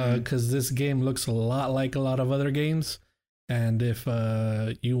them because this game looks a lot like a lot of other games, and if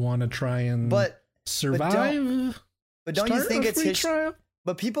you want to try and survive. But don't you think it's trial?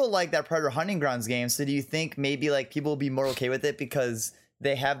 But people like that Predator Hunting Grounds game, so do you think maybe like people will be more okay with it because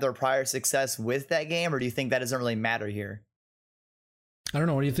they have their prior success with that game, or do you think that doesn't really matter here? I don't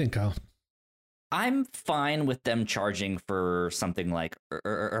know. What do you think, Kyle? I'm fine with them charging for something like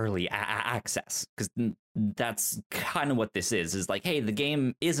early access, because that's kind of what this is like, hey, the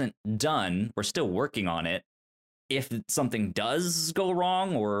game isn't done, we're still working on it. If something does go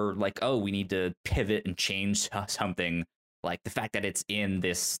wrong, or like, oh, we need to pivot and change something, like the fact that it's in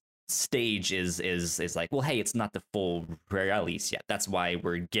this stage is like, well, hey, it's not the full release yet. That's why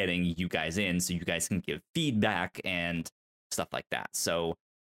we're getting you guys in, so you guys can give feedback and stuff like that. So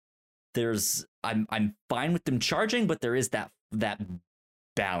I'm fine with them charging, but there is that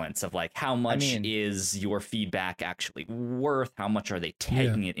balance of like, how much is your feedback actually worth? How much are they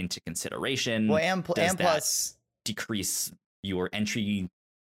taking it into consideration? Well, and plus decrease your entry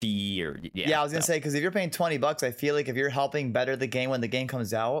fee, or I was gonna say, because if you're paying $20, I feel like if you're helping better the game when the game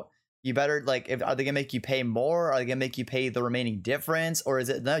comes out, you better like, are they gonna make you pay more? Are they gonna make you pay the remaining difference, or is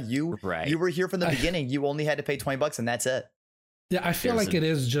it no? You were here from the beginning. You only had to pay $20 and that's it. Yeah, I feel like it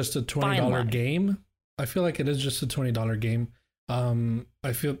is just a $20 game. I feel like it is just a $20 game.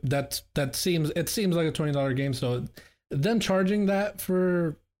 I feel it seems like a $20 game. So them charging that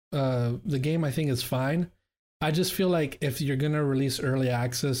for the game, I think is fine. I just feel like if you're gonna release early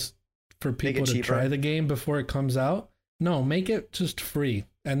access for people to try the game before it comes out, no, make it just free.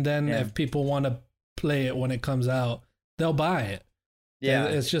 And then if people want to play it when it comes out, they'll buy it. Yeah,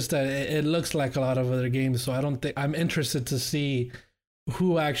 it's just that it looks like a lot of other games, so I don't think I'm interested to see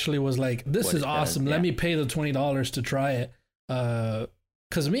who actually was like, this is awesome. Let me pay the $20 to try it.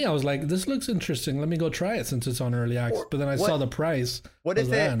 Because me, I was like, this looks interesting. Let me go try it since it's on early access. But then I saw the price. What if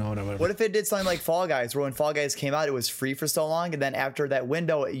it did something like Fall Guys, where when Fall Guys came out, it was free for so long, and then after that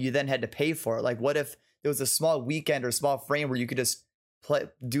window, you then had to pay for it? Like, what if there was a small weekend or small frame where you could just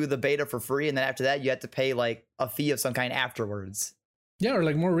do the beta for free, and then after that, you had to pay like a fee of some kind afterwards? Yeah, or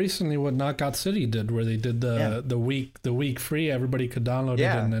like more recently, what Knockout City did, where they did the week free, everybody could download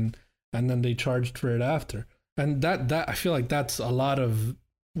it, and then they charged for it after. And that I feel like that's a lot of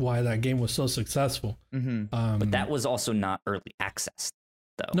why that game was so successed. But that was also not early access,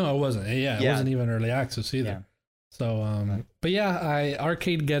 though. No, it wasn't. It wasn't even early access either. Yeah. So, but yeah,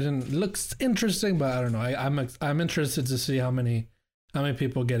 Arcade-Ageddon looks interesting, but I don't know. I'm interested to see how many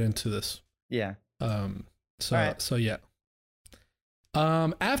people get into this. Yeah. So yeah.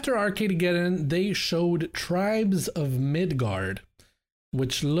 After Arcade-Ageddon, they showed Tribes of Midgard,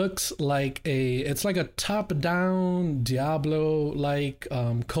 which looks like it's like a top-down Diablo-like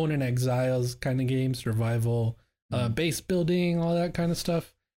Conan Exiles kind of game, survival, base building, all that kind of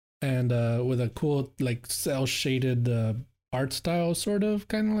stuff, and with a cool like cel-shaded art style, sort of,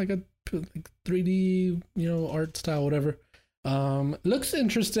 kind of like a 3D, art style, whatever. Looks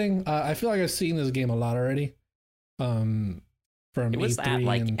interesting. I feel like I've seen this game a lot already. from It was E3 at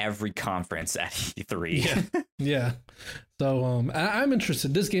like and, every conference at E3. Yeah. Yeah. So I'm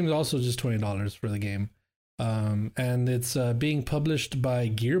interested. This game is also just $20 for the game. And it's being published by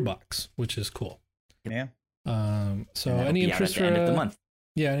Gearbox, which is cool. Yeah. So And any that'll be out interest at the end of the for month?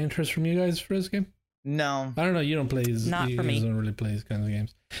 yeah, any interest from you guys for this game? No. I don't know. You don't play these. Not you for guys me. don't really play these kinds of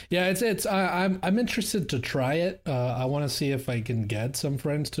games. Yeah, it's. I'm interested to try it. I want to see if I can get some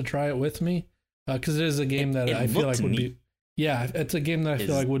friends to try it with me, because it is a game that It I feel like looked would neat. be. Yeah, it's a game that I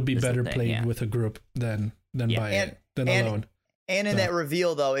feel like would be Is the better thing, played yeah. with a group than Yeah. alone. And in So- that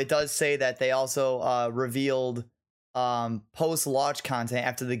reveal, though, it does say that they also revealed post-launch content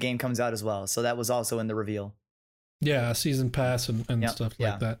after the game comes out as well. So that was also in the reveal. Yeah, a season pass and Yep, stuff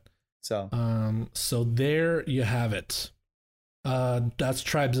yeah. like that. So So there you have it. That's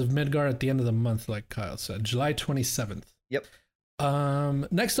Tribes of Midgard at the end of the month, like Kyle said, July 27th. Yep.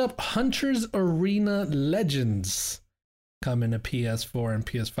 Next up, Hunter's Arena Legends coming to PS4 and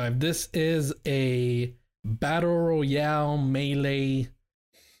PS5. This is a battle royale melee,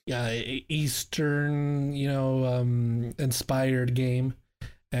 Eastern, inspired game,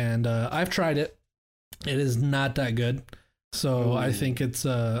 and I've tried it. It is not that good. So I think it's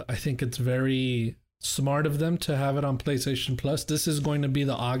very smart of them to have it on PlayStation Plus. This is going to be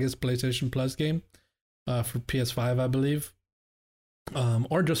the August PlayStation Plus game for PS5, I believe,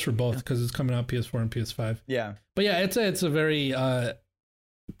 or just for both because it's coming out PS4 and PS5. yeah. But yeah, it's a very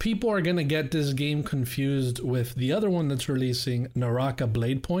people are gonna get this game confused with the other one that's releasing, Naraka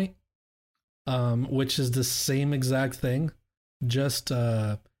Blade Point, which is the same exact thing. Just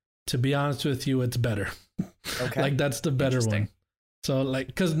to be honest with you, it's better. Okay. Like that's the better Interesting. one. So like,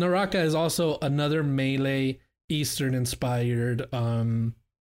 because Naraka is also another melee Eastern inspired the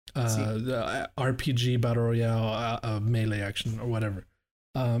RPG battle royale melee action or whatever.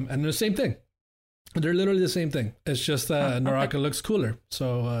 And they're the same thing. They're literally the same thing. It's just that Naraka looks cooler.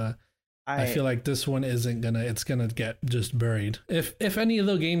 So I feel like this one it's gonna get just buried. If any of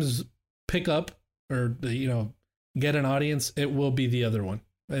the games pick up or get an audience, it will be the other one,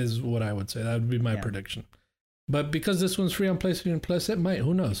 is what I would say. That would be my prediction. But because this one's free on PlayStation Plus, it might.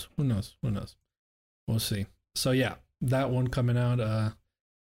 Who knows? We'll see. So yeah, that one coming out.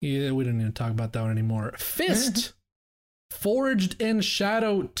 Yeah, we don't need to talk about that one anymore. Fist, Forged in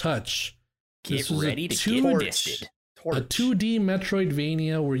Shadow Touch. Get This was ready a to torch. get fisted. Torch. A 2D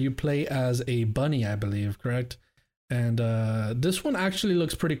Metroidvania where you play as a bunny, I believe, correct? And this one actually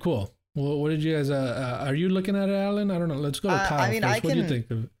looks pretty cool. Well, what did you guys? Are you looking at it, Alan? I don't know. Let's go to Kyle I mean, first. What do you think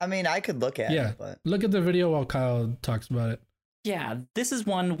of it? I mean, I could look at Yeah. it, but Look at the video while Kyle talks about it. Yeah, this is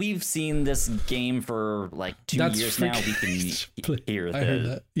one we've seen this game for like 2 That's years now. We can hear the. I heard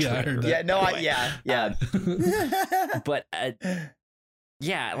that. Yeah, I heard that. yeah, no, Anyway, yeah. but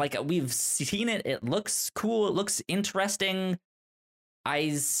yeah, like we've seen it. It looks cool. It looks interesting. I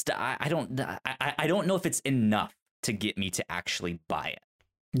don't know if it's enough to get me to actually buy it.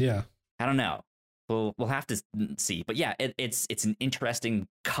 Yeah. I don't know. We'll have to see. But yeah, it's an interesting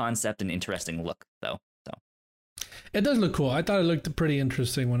concept and interesting look though. So It does look cool. I thought it looked pretty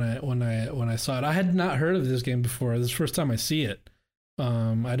interesting when I saw it. I had not heard of this game before. This is the first time I see it.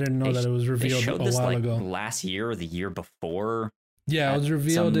 I didn't know that it was they revealed showed a this while like ago. last year or the year before. Yeah, it was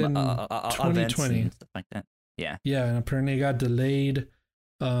revealed some, in events 2020. and stuff like that. Yeah. Yeah, and apparently it got delayed.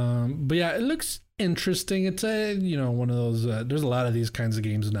 But yeah, it looks interesting. It's a one of those. There's a lot of these kinds of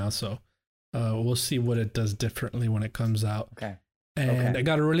games now, so we'll see what it does differently when it comes out. Okay. And I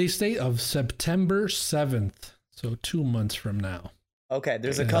got a release date of September 7th, so 2 months from now. Okay,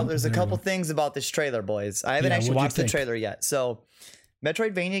 there's Yeah, a couple. There's a there you couple go. things about this trailer, boys. I haven't Yeah, actually what'd you watched the think? trailer yet. So,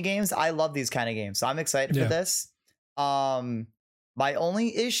 Metroidvania games, I love these kind of games, so I'm excited Yeah. for this. My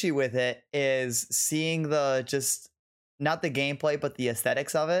only issue with it is seeing not the gameplay, but the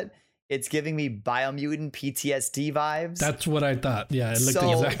aesthetics of it. It's giving me Biomutant PTSD vibes. That's what I thought. Yeah, it looked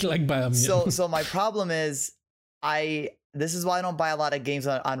So- exactly like Biomutant. So my problem is this is why I don't buy a lot of games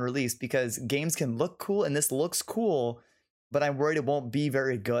on release, because games can look cool and this looks cool, but I'm worried it won't be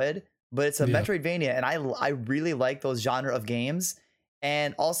very good. But it's a Yeah. Metroidvania, and I really like those genre of games.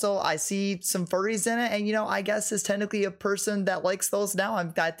 And also I see some furries in it, and I guess as technically a person that likes those now,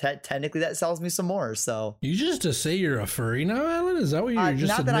 technically that sells me some more. So You just to say you're a furry now, Alan? Is that what you're just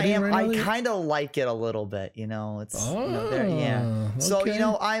not that I admitting am, right now? I kind of like it a little bit. It's Oh, yeah. So okay.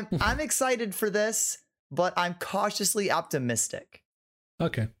 I'm excited for this, but I'm cautiously optimistic.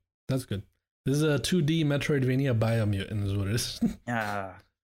 Okay, that's good. This is a 2D Metroidvania Biomutant is what it is.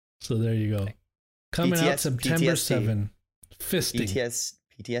 So there you go. Coming out September PTSD. 7. Fisting.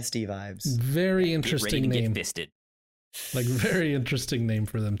 PTSD vibes. Very Get ready interesting to name. get fisted. Like very interesting name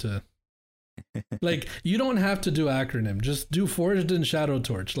for them to Like, you don't have to do acronym. Just do Forged in Shadow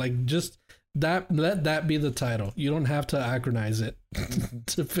Torch. Like, just let that be the title. You don't have to acronize it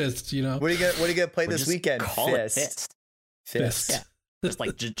to Fist, you know? What are you gonna play this weekend? Call it Fist. Fist. Yeah. Just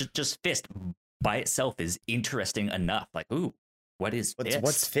like just Fist by itself is interesting enough. Like, ooh, what's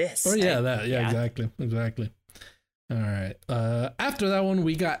Fist? Oh yeah, that exactly. All right. After that one,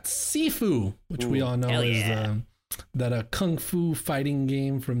 we got Sifu, which we all know is that a kung fu fighting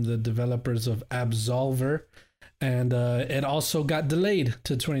game from the developers of Absolver, and it also got delayed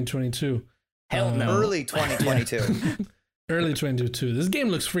to 2022. Hell no, early 2022. Early 2022. This game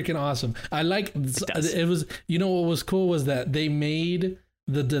looks freaking awesome. I like it was, you know, what was cool was that they made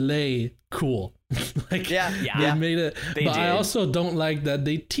the delay cool. Like, they made it. But I also don't like that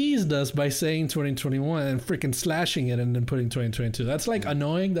they teased us by saying 2021 and freaking slashing it and then putting 2022. That's like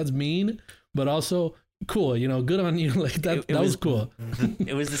annoying. That's mean, but also cool. You know, good on you. Like that was cool.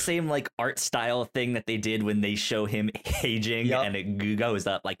 It was the same like art style thing that they did when they show him aging and it goes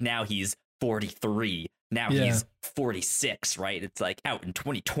up. Like now he's 43. Now he's 46, right? It's like out in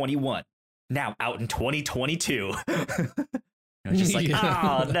 2021. Now out in 2022. I was just like,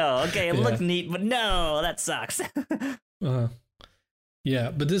 oh no, okay, it looked neat, but no, that sucks.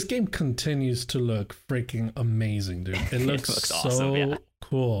 Yeah, but this game continues to look freaking amazing, dude. It looks so awesome,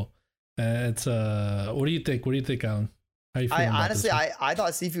 cool. It's what do you think? What do you think, Alan? How you feeling about honestly, this I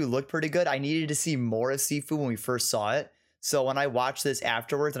thought Sifu looked pretty good. I needed to see more of Sifu when we first saw it. So when I watched this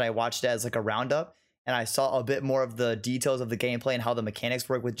afterwards, and I watched it as like a roundup, and I saw a bit more of the details of the gameplay and how the mechanics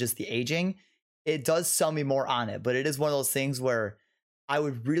work with just the aging, it does sell me more on it. But it is one of those things where I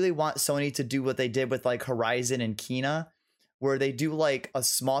would really want Sony to do what they did with like Horizon and Kena, where they do like a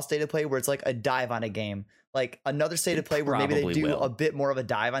small state of play where it's like a dive on a game, like another state of play where maybe they do a bit more of a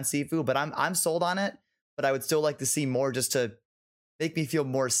dive on Sifu. But I'm sold on it. But I would still like to see more just to make me feel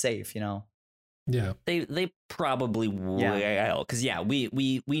more safe, you know? Yeah, they probably will, because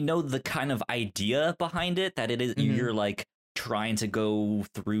we know the kind of idea behind it, that it is you're like trying to go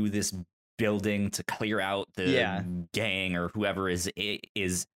through this building to clear out the gang or whoever is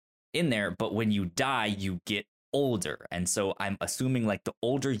in there, but when you die you get older, and so I'm assuming like the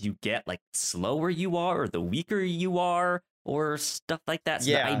older you get, like slower you are or the weaker you are or stuff like that.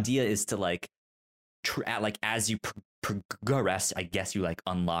 So the idea is to like like as you progress, I guess you like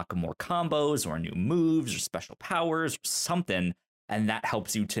unlock more combos or new moves or special powers or something, and that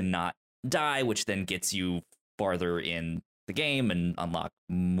helps you to not die, which then gets you farther in the game and unlock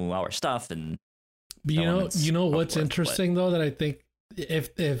more stuff. And you know what's interesting though, that I think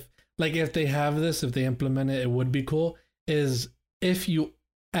if they have this, if they implement it, it would be cool, is if you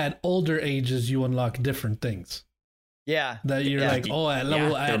at older ages you unlock different things. Yeah, that you're like, at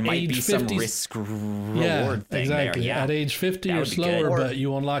level at age 50, some risk reward thing exactly. There. At age 50, you're slower, but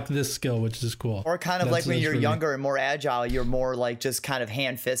you unlock this skill, which is cool. Or kind of like when you're younger and more agile, you're more like just kind of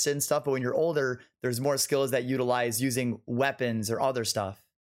hand-fisted and stuff. But when you're older, there's more skills that utilize using weapons or other stuff.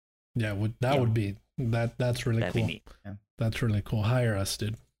 Yeah, that would be that's really cool. Neat. Yeah. That's really cool. Hire us,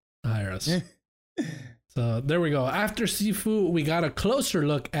 dude. Hire us. So there we go. After Sifu, we got a closer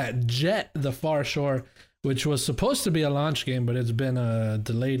look at Jet: The Far Shore, which was supposed to be a launch game, but it's been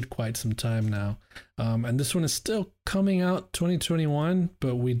delayed quite some time now. And this one is still coming out 2021,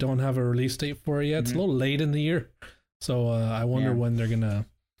 but we don't have a release date for it yet. It's a little late in the year, so I wonder when they're gonna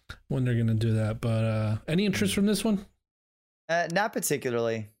do that. But any interest from this one? Not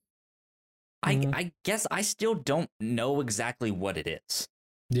particularly. I guess I still don't know exactly what it is.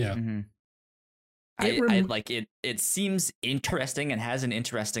 Yeah. I like it. It seems interesting and has an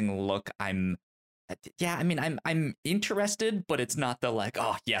interesting look. I'm interested, but it's not the like,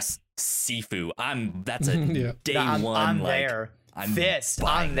 oh yes, Sifu. That's a day one. I'm like, there. Fist.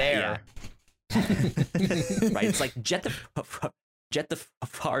 I'm there. Right. It's like Jet the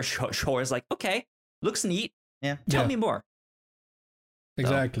Far Shore is like, okay, looks neat. Yeah. Tell me more.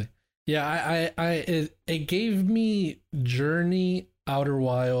 Exactly. Yeah. It gave me Journey, Outer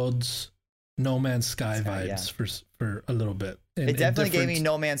Wilds, No Man's Sky vibes for a little bit. It definitely gave me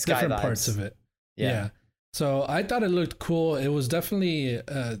No Man's Sky different vibes. Parts of it. Yeah. So I thought it looked cool. It was definitely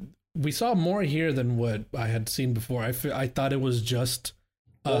we saw more here than what I had seen before. I thought it was just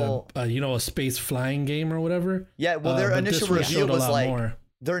a space flying game or whatever. Yeah, well their initial review was like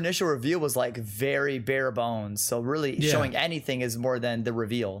their initial review was like very bare bones. So really showing anything is more than the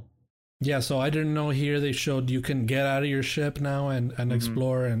reveal. Yeah, so I didn't know here they showed you can get out of your ship now and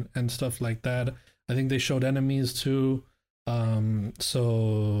explore and stuff like that. I think they showed enemies too.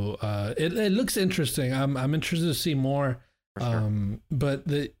 So it looks interesting. I'm interested to see more. Sure. But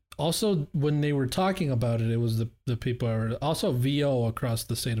Also, when they were talking about it, it was the people are also VO across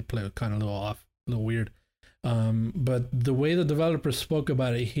the state of play, kind of a little off, a little weird. But the way the developers spoke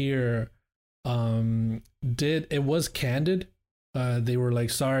about it here, it was candid. They were like,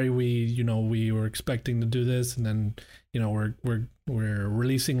 sorry, we were expecting to do this, and then we're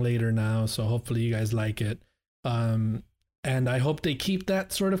releasing later now, so hopefully you guys like it. And I hope they keep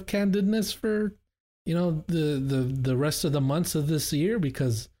that sort of candidness for the rest of the months of this year,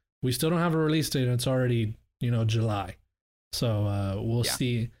 because we still don't have a release date and it's already July. So we'll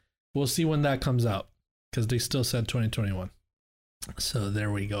see when that comes out, because they still said 2021. So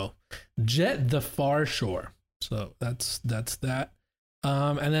there we go. Jet the Far Shore. So that's that.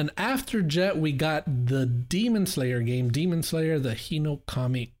 And then after Jet, we got the Demon Slayer game, Demon Slayer: The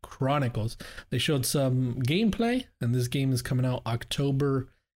Hinokami Chronicles. They showed some gameplay, and this game is coming out October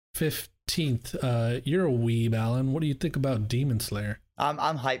 15th. You're a weeb, Alan. What do you think about Demon Slayer?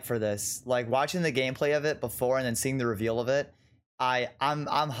 I'm hyped for this. Like, watching the gameplay of it before and then seeing the reveal of it, I'm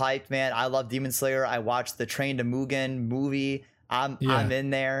hyped, man. I love Demon Slayer. I watched the Train to Mugen movie. I'm in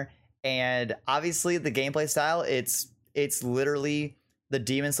there, and obviously the gameplay style, it's literally the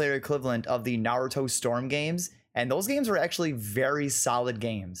Demon Slayer equivalent of the Naruto Storm games, and those games are actually very solid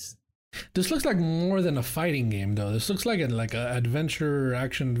games. This looks like more than a fighting game, though. This looks like an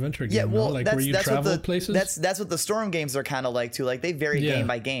action adventure game. Yeah, well, no? Like where you travel places. That's what the Storm games are kind of like too. Like, they vary game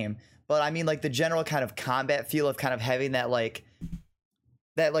by game, but I mean, like, the general kind of combat feel of kind of having that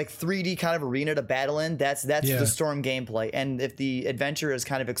 3D kind of arena to battle in. That's the Storm gameplay. And if the adventure is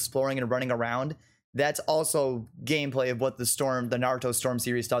kind of exploring and running around, that's also gameplay of what the Naruto Storm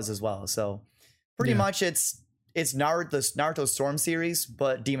series does as well. So pretty much it's the Naruto Storm series,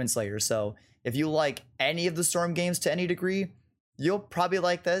 but Demon Slayer. So if you like any of the Storm games to any degree, you'll probably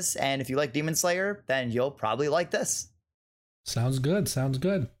like this. And if you like Demon Slayer, then you'll probably like this. Sounds good.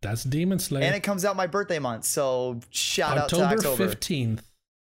 That's Demon Slayer. And it comes out my birthday month, so shout out to October 15th.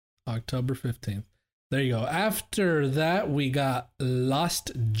 October 15th. There you go. After that, we got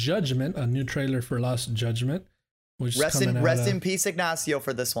Lost Judgment, a new trailer for Lost Judgment. Which rest in peace, Ignacio,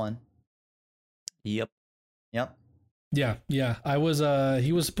 for this one. Yep. Yeah. I was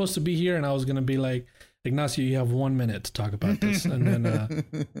he was supposed to be here, and I was gonna be like, Ignacio, you have 1 minute to talk about this, and then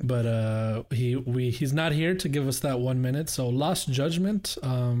but he's not here to give us that 1 minute. So Lost Judgment,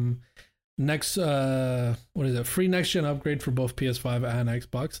 next what is it? Free next gen upgrade for both PS5 and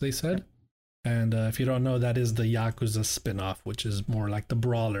Xbox, they said. And if you don't know, that is the Yakuza spinoff, which is more like the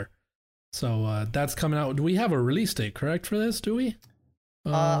brawler. So that's coming out. Do we have a release date, correct, for this? Do we?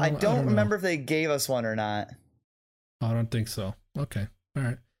 I don't remember if they gave us one or not. I don't think so. Okay. All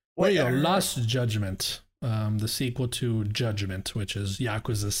right. There you go. Lost Judgment, the sequel to Judgment, which is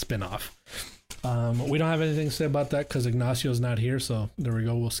Yakuza's spinoff. We don't have anything to say about that because Ignacio's not here, so there we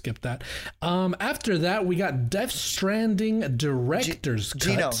go. We'll skip that. After that, we got Death Stranding director's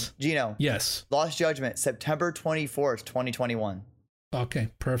cut. Gino. Yes. Lost Judgment, September 24th, 2021. Okay,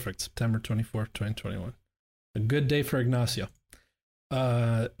 perfect. September 24th, 2021. A good day for Ignacio.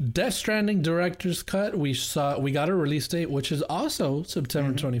 Death Stranding director's cut. We got a release date, which is also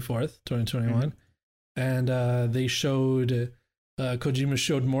September 24th, 2021. And they showed Kojima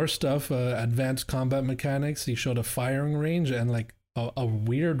showed more stuff, advanced combat mechanics. He showed a firing range and like a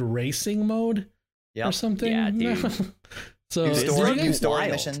weird racing mode or something. Yeah, dude. So new story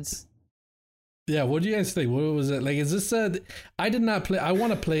missions. Yeah, what do you guys think? What was it like? Is this I did not play. I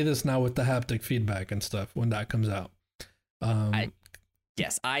want to play this now with the haptic feedback and stuff when that comes out.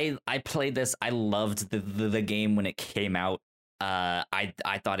 Yes, I played this. I loved the game when it came out.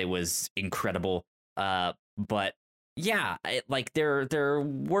 I thought it was incredible. But yeah, there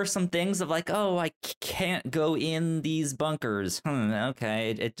were some things of like, oh, I can't go in these bunkers.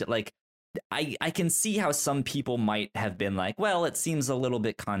 Okay, it like I can see how some people might have been like, well, it seems a little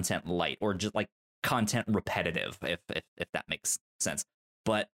bit content light or just like content repetitive, if that makes sense.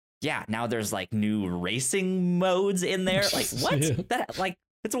 But yeah, now there's like new racing modes in there. Like what? Yeah. That like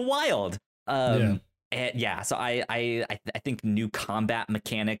it's wild. And yeah, so I think new combat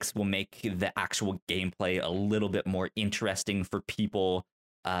mechanics will make the actual gameplay a little bit more interesting for people.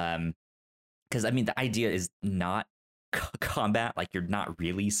 Because I mean, the idea is not combat. Like you're not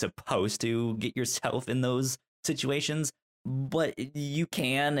really supposed to get yourself in those situations, but you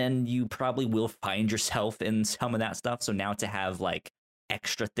can, and you probably will find yourself in some of that stuff. So now to have like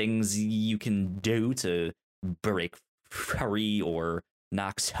extra things you can do to break free or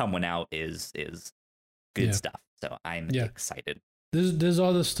knock someone out is good stuff. So I'm excited. There's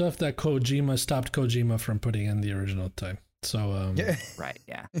all the stuff that stopped Kojima from putting in the original time. So right,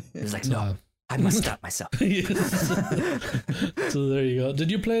 yeah. It's like no, I must stop myself. So there you go.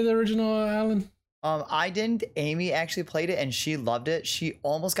 Did you play the original, Alan? I didn't. Amy actually played it and she loved it. She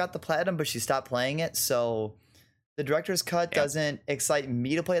almost got the platinum, but she stopped playing it. So the director's cut doesn't excite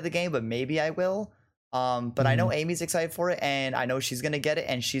me to play the game, but maybe I will. But I know Amy's excited for it, and I know she's gonna get it,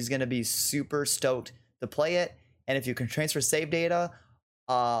 and she's gonna be super stoked to play it. And if you can transfer save data,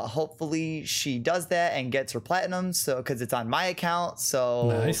 hopefully she does that and gets her platinum. So because it's on my account. So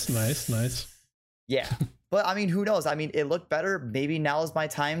nice. Yeah. But I mean, who knows? I mean, it looked better. Maybe now is my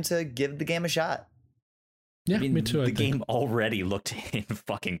time to give the game a shot. Yeah, me too. The game already looked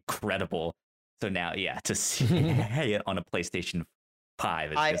fucking incredible. So now, to see it on a PlayStation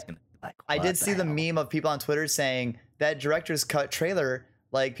 5 is just gonna be like, I did see the meme of people on Twitter saying that director's cut trailer.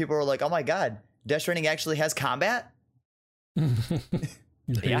 Like people were like, "Oh my god, Death Stranding actually has combat."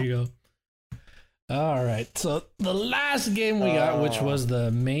 There you go. All right. So the last game we got, which was the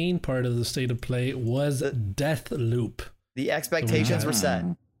main part of the state of play, was Deathloop. The expectations were set.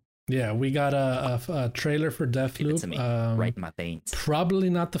 Yeah, we got a trailer for Deathloop. Right in my veins. Probably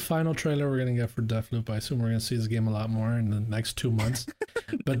not the final trailer we're going to get for Deathloop. I assume we're going to see this game a lot more in the next 2 months.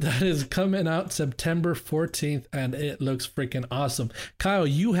 But that is coming out September 14th, and it looks freaking awesome. Kyle,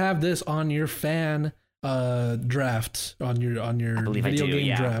 you have this on your fan draft, on your video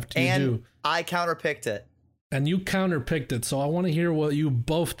game draft. And I counterpicked it. And you counterpicked it, so I want to hear what you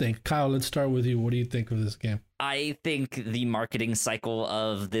both think. Kyle, let's start with you. What do you think of this game? I think the marketing cycle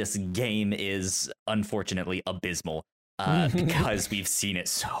of this game is unfortunately abysmal because we've seen it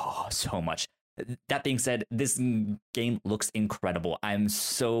so much. That being said, this game looks incredible. I'm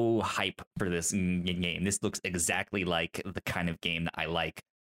so hype for this game. This looks exactly like the kind of game that I like.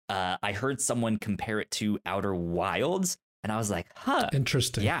 I heard someone compare it to Outer Wilds, and I was like, huh.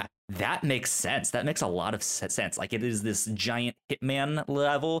 Interesting. Yeah, that makes sense. That makes a lot of sense. Like, it is this giant Hitman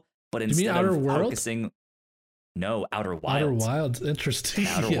level, but instead of focusing... No, Outer Wilds. Outer Wilds, interesting.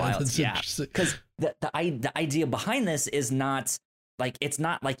 Outer Wilds, because the idea behind this is not like, it's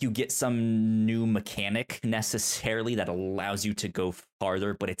not like you get some new mechanic necessarily that allows you to go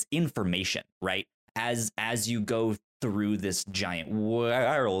farther, but it's information, right? As you go through this giant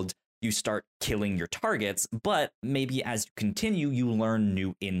world, you start killing your targets, but maybe as you continue, you learn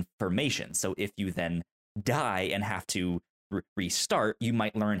new information. So if you then die and have to restart, you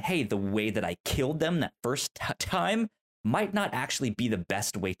might learn, hey, the way that I killed them that first time might not actually be the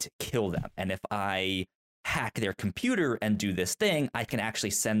best way to kill them. And if I hack their computer and do this thing, I can actually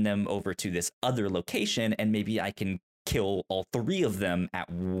send them over to this other location, and maybe I can kill all three of them at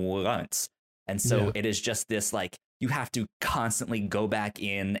once. And so it is just this, like, you have to constantly go back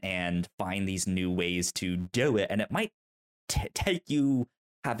in and find these new ways to do it. And it might take you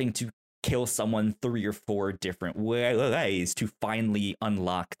having to kill someone 3 or 4 different ways to finally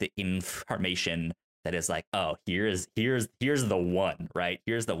unlock the information that is like, oh, here's the one, right?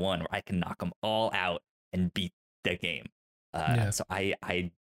 Here's the one where I can knock them all out and beat the game. So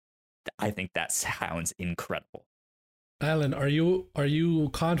I think that sounds incredible. Alan, are you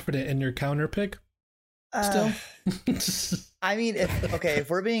confident in your counter pick? Still? I mean, if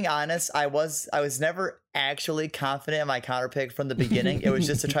we're being honest, I was never actually confident in my counter pick from the beginning. It was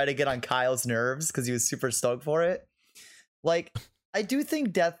just to try to get on Kyle's nerves because he was super stoked for it. Like, I do think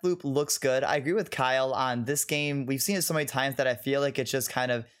Deathloop looks good. I agree with Kyle on this game. We've seen it so many times that I feel like it's just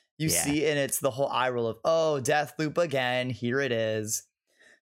kind of, you see it and it's the whole eye roll of, oh, Deathloop again, here it is.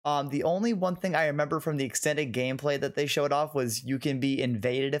 The only one thing I remember from the extended gameplay that they showed off was you can be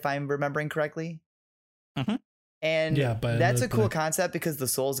invaded, if I'm remembering correctly. Mm-hmm. And that's a cool concept because the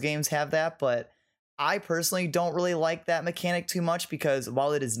Souls games have that, but I personally don't really like that mechanic too much because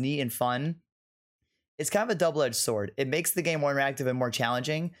while it is neat and fun, it's kind of a double-edged sword. It makes the game more interactive and more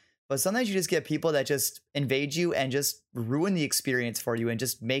challenging, but sometimes you just get people that just invade you and just ruin the experience for you and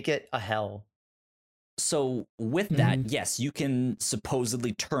just make it a hell. So with that, yes, you can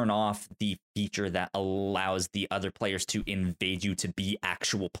supposedly turn off the feature that allows the other players to invade you to be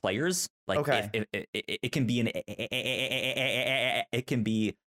actual players. Like, it can be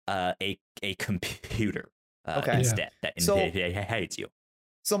a computer instead that invades you.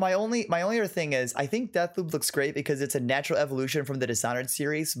 So my only other thing is, I think Deathloop looks great because it's a natural evolution from the Dishonored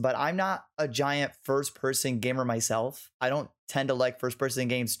series, but I'm not a giant first-person gamer myself. I don't tend to like first-person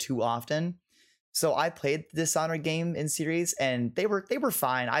games too often. So I played the Dishonored game in series and they were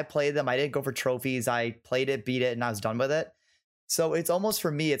fine. I played them. I didn't go for trophies. I played it, beat it, and I was done with it. So it's almost,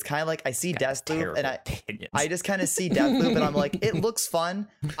 for me, it's kind of like I see Deathloop and I just kind of see Deathloop and I'm like, it looks fun.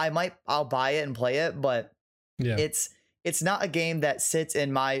 I'll buy it and play it, but it's not a game that sits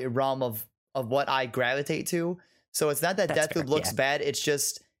in my realm of what I gravitate to. So it's not that Deathloop looks bad. It's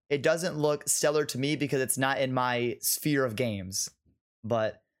just, it doesn't look stellar to me because it's not in my sphere of games.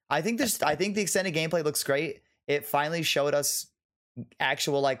 But I think the extended gameplay looks great. It finally showed us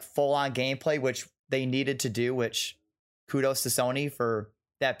actual like full on gameplay, which they needed to do, which kudos to Sony for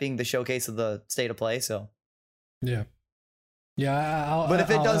that being the showcase of the state of play. So yeah. But if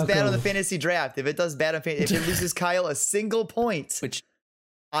it does bad on the fantasy draft, if it loses Kyle a single point, which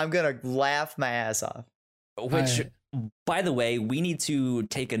I'm gonna laugh my ass off. Which, by the way, we need to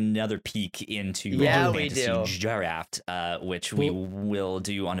take another peek into fantasy draft, which we will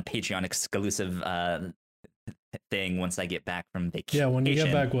do on a Patreon exclusive thing once I get back from vacation. Yeah, when you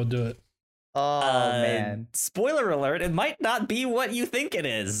get back, we'll do it. Oh man! Spoiler alert! It might not be what you think it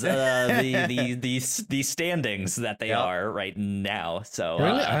is. The standings that they are right now. So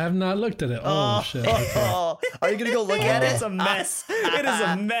really, I have not looked at it. Oh shit! Okay. Are you gonna go look at it? It's a mess. It is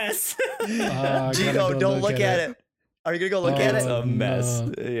a mess. Gino, don't look at it. Are you gonna go look at it? It's a mess.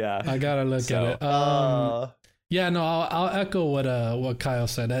 No. Yeah, I gotta look at it. Yeah, no, I'll echo what Kyle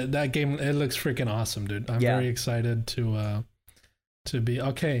said. That game, it looks freaking awesome, dude. I'm very excited to be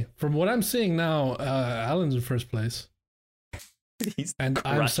okay. From what I'm seeing now, Alan's in first place. And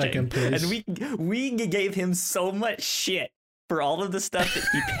I'm second place. And we gave him so much shit for all of the stuff that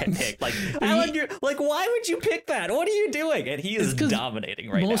he picked. Like, Alan, you're like, why would you pick that? What are you doing? And he is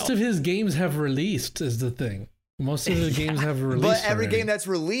dominating right now. Most of his games have released, is the thing. Most of the games have released. But every already. game that's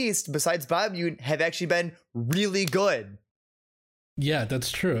released, besides Biomutant, have actually been really good. Yeah,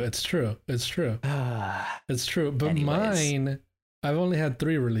 that's true. It's true. It's true. It's true. But mine, I've only had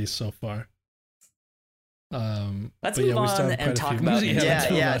 3 released so far. Let's move on and talk about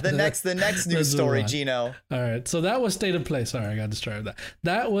the next news story, Gino. All right, so that was State of Play. Sorry, I got distracted with that.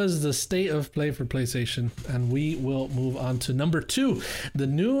 That was the State of Play for PlayStation, and we will move on to number 2. The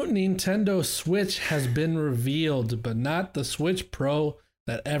new Nintendo Switch has been revealed, but not the Switch Pro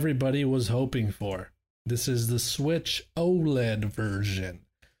that everybody was hoping for. This is the Switch OLED version.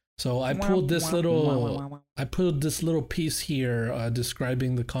 So I pulled this little piece here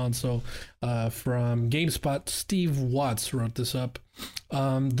describing the console from GameSpot. Steve Watts wrote this up.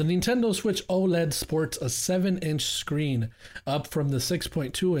 The Nintendo Switch OLED sports a 7-inch screen, up from the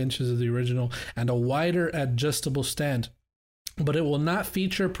 6.2 inches of the original, and a wider adjustable stand. But it will not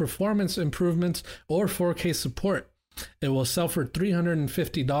feature performance improvements or 4K support. It will sell for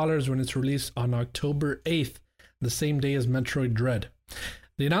 $350 when it's released on October 8th, the same day as Metroid Dread.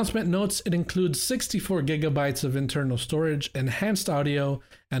 The announcement notes it includes 64 gigabytes of internal storage, enhanced audio,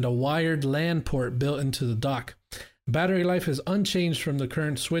 and a wired LAN port built into the dock. Battery life is unchanged from the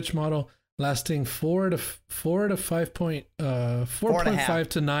current Switch model, lasting 4.5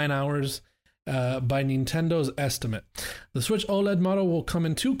 to 9 hours by Nintendo's estimate. The Switch OLED model will come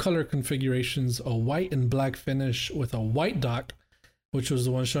in 2 color configurations, a white and black finish with a white dock, which was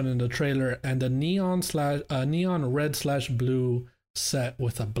the one shown in the trailer, and a neon red/blue set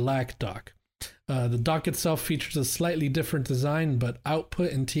with a black dock. The dock itself features a slightly different design, but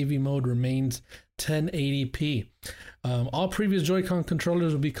output in TV mode remains 1080p. All previous Joy-Con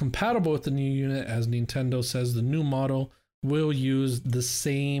controllers will be compatible with the new unit, as Nintendo says the new model will use the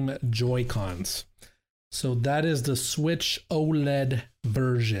same Joy-Cons. So that is the Switch OLED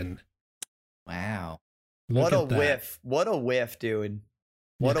version. Wow. What a whiff. What a whiff, dude.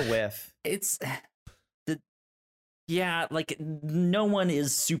 What a whiff. It's... Yeah, like, no one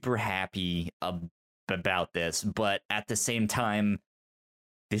is super happy about this, but at the same time,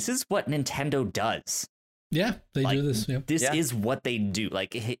 this is what Nintendo does. Yeah, they do this. Yeah. This is what they do.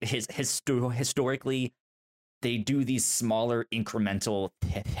 Like, historically, they do these smaller incremental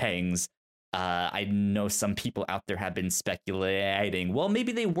things. I know some people out there have been speculating, well,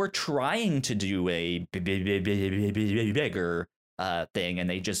 maybe they were trying to do a bigger thing, and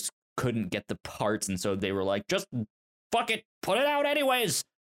they just couldn't get the parts, and so they were like, just fuck it, put it out anyways.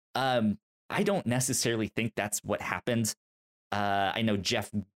 I don't necessarily think that's what happened. I know Jeff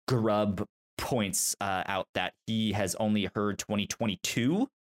Grubb points out that he has only heard 2022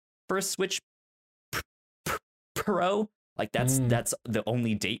 for a Switch Pro. Like that's the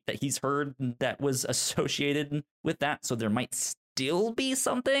only date that he's heard that was associated with that. So there might still be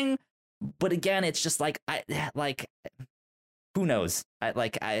something, but again, it's just like who knows?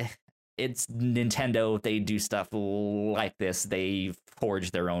 It's Nintendo. They do stuff like this. They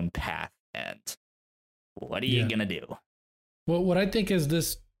forge their own path, and what are you gonna do? Well, what I think is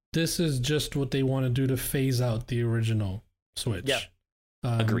this is just what they want to do to phase out the original Switch. Yeah.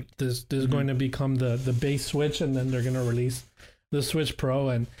 Agreed. This is going to become the base Switch, and then they're going to release the Switch Pro.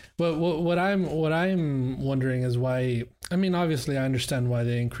 And what I'm wondering is why. I mean, obviously, I understand why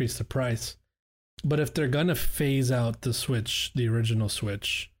they increased the price, but if they're going to phase out the Switch, the original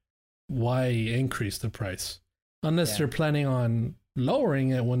Switch, why increase the price? Unless Yeah. they're planning on lowering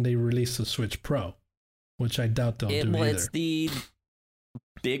it when they release the Switch Pro, which I doubt they'll do Well, either. it's the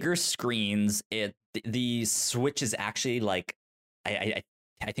bigger screens. The Switch is actually like I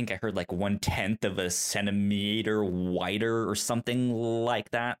think I heard like 1/10 of a centimeter wider or something like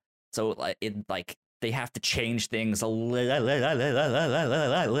that. So like they have to change things a little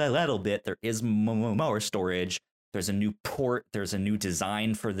bit. There is more storage. There's a new port. There's a new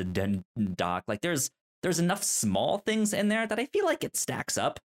design for the dock. Like there's enough small things in there that I feel like it stacks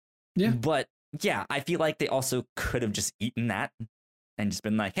up. Yeah. But yeah, I feel like they also could have just eaten that and just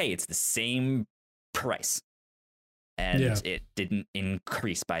been like, hey, it's the same price. And it didn't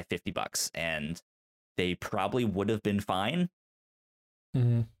increase by $50. And they probably would have been fine.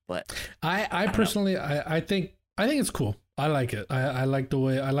 Mm-hmm. But I personally, I think it's cool. I like it. I like the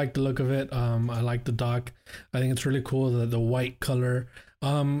way, I like the look of it. I like the dock. I think it's really cool, the white color.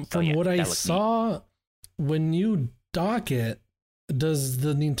 From what I saw, when you dock it, does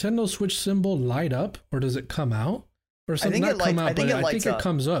the Nintendo Switch symbol light up, or does it come out? Or something? Not come out, I think it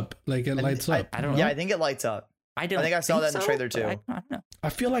comes up. Like it lights up. I don't know. Yeah, I think it lights up. I think I saw that in the trailer too. I don't know. I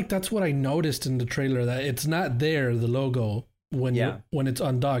feel like that's what I noticed in the trailer, that it's not there, the logo, when it's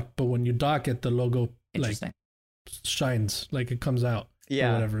undocked, but when you dock it, the logo like shines, like it comes out.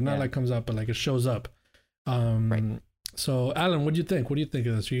 Or whatever. Not like comes out, but like it shows up. Right. So Alan, what do you think? What do you think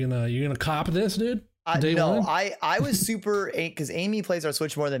of this? You gonna cop this, dude? No, I was super, because Amy plays our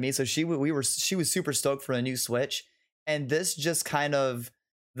Switch more than me, so she was super stoked for a new Switch, and this just kind of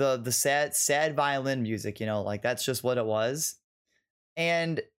the sad violin music, like that's just what it was.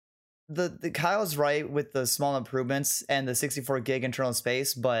 And the Kyle's right with the small improvements and the 64 gig internal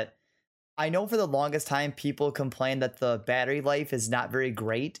space, but I know for the longest time people complain that the battery life is not very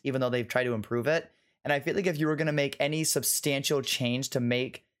great, even though they've tried to improve it. And I feel like if you were going to make any substantial change to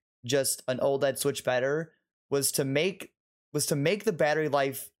make just an OLED Switch better, was to make the battery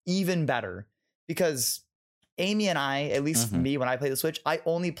life even better. Because Amy and I, at least me, when I play the Switch, I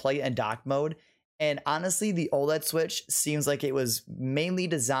only play in dock mode. And honestly, the OLED Switch seems like it was mainly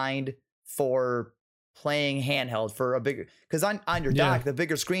designed for playing handheld, for a bigger, because on your dock, the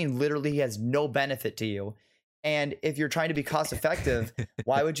bigger screen literally has no benefit to you. And if you're trying to be cost effective,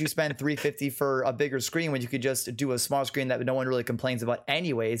 why would you spend $350 for a bigger screen when you could just do a small screen that no one really complains about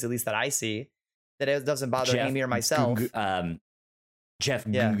anyways, at least that I see, that it doesn't bother Amy or myself. Jeff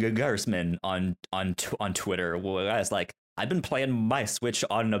Gersman on Twitter was like, I've been playing my Switch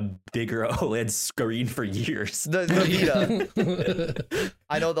on a bigger OLED screen for years. The Vita.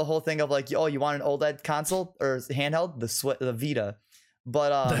 I know the whole thing of like, oh, you want an OLED console or handheld? The Vita.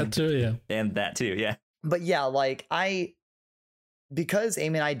 But that too, yeah. And that too, yeah. But yeah, like because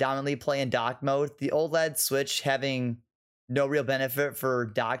Amy and I dominantly play in dock mode, the OLED Switch having no real benefit for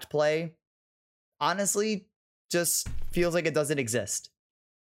docked play, honestly, just feels like it doesn't exist.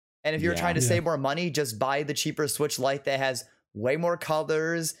 And if you're trying to save more money, just buy the cheaper Switch Lite that has way more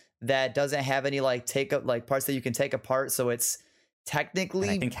colors, that doesn't have any like parts that you can take apart. So it's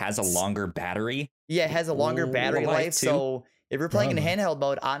technically, I think, has a longer battery. Yeah, it has a longer battery life. Too. So if you're playing in handheld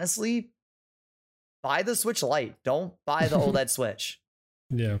mode, honestly, buy the Switch Lite. Don't buy the OLED Switch.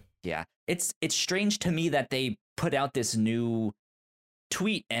 Yeah. Yeah. It's strange to me that they put out this new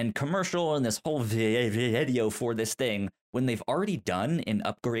tweet and commercial and this whole video for this thing when they've already done an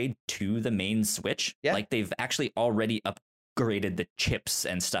upgrade to the main Switch. Yeah. Like they've actually already upgraded the chips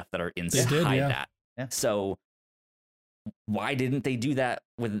and stuff that are inside that. Yeah. So why didn't they do that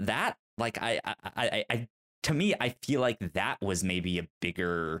with that? Like I to me, I feel like that was maybe a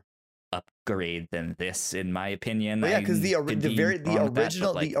bigger upgrade than this, in my opinion. Yeah, because the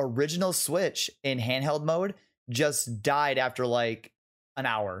original Switch in handheld mode just died after like an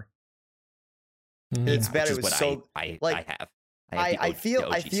hour. Its battery was so I feel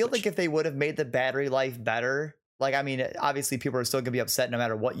like if they would have made the battery life better, like, I mean, obviously people are still gonna be upset no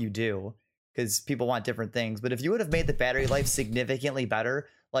matter what you do because people want different things. But if you would have made the battery life significantly better,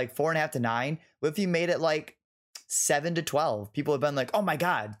 like 4.5 to 9, what if you made it like 7 to 12? People have been like, oh my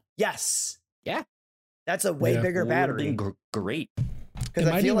god, yes, yeah, that's a way bigger battery. Great. Because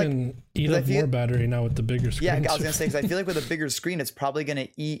I feel eat up more battery now with the bigger screen. Yeah, I was gonna say, because I feel like with a bigger screen, it's probably gonna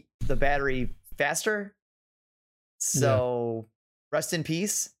eat the battery faster. So rest in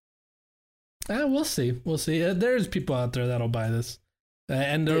peace. We'll see. There's people out there that'll buy this,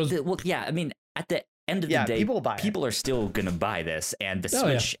 and there's I mean, at the end of the day, people are still gonna buy this, and the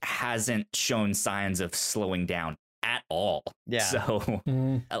Switch hasn't shown signs of slowing down at all. Yeah. So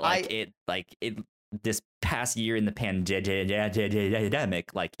this past year in the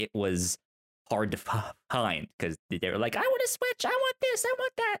pandemic, like it was hard to find because they were like, I want a Switch, I want this, I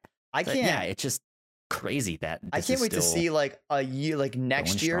want that. I So, can't. yeah, it's just crazy that I this can't is wait to still- see like a year, like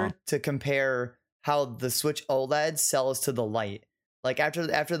next going year, strong. to compare how the Switch OLED sells to the Lite. Like after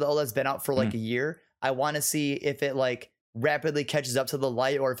the OLED's been out for like a year, I want to see if it like rapidly catches up to the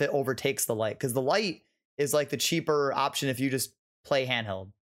Lite or if it overtakes the Lite, because the Lite is like the cheaper option if you just play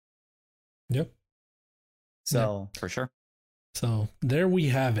handheld. Yep. So for sure. So there we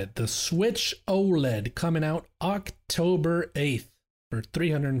have it. The Switch OLED coming out October 8th for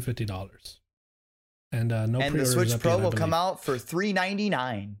 $350. And no and the pre-orders Switch up Pro yet, I will come believe. out for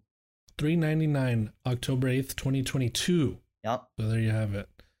 $399. $399 October 8th, 2022. Yep. So there you have it.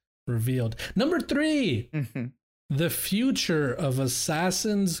 Revealed. Number 3, the future of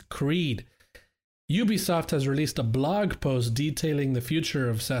Assassin's Creed. Ubisoft has released a blog post detailing the future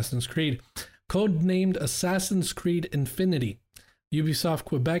of Assassin's Creed, codenamed Assassin's Creed Infinity. Ubisoft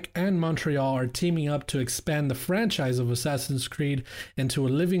Quebec and Montreal are teaming up to expand the franchise of Assassin's Creed into a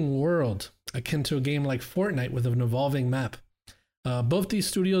living world, akin to a game like Fortnite with an evolving map. Both these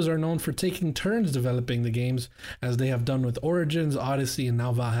studios are known for taking turns developing the games, as they have done with Origins, Odyssey, and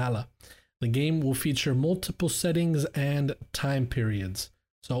now Valhalla. The game will feature multiple settings and time periods.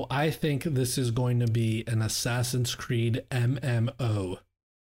 So I think this is going to be an Assassin's Creed MMO.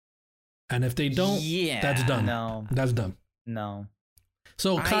 And if they don't, that's done. No. That's done. No.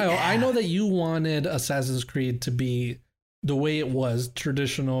 So Kyle, I know that you wanted Assassin's Creed to be the way it was,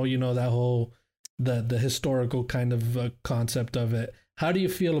 traditional, you know, that whole the historical kind of concept of it. How do you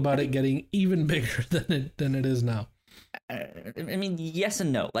feel about it getting even bigger than it is now? I mean, yes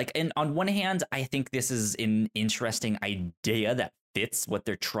and no. Like, and on one hand, I think this is an interesting idea that fits what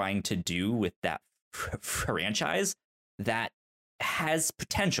they're trying to do with that franchise that has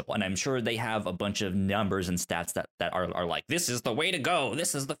potential. And I'm sure they have a bunch of numbers and stats that are like, this is the way to go.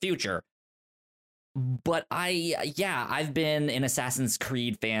 This is the future. But I've been an Assassin's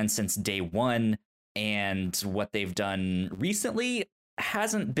Creed fan since day one, and what they've done recently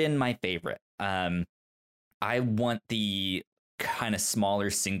hasn't been my favorite. I want the kind of smaller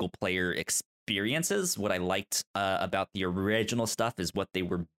single player experiences. What I liked about the original stuff is what they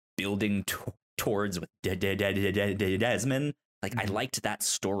were building towards with Desmond. Like, I liked that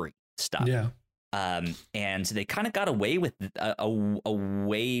story stuff. Yeah. And they kind of got away with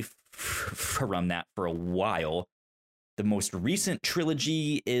away from that for a while. The most recent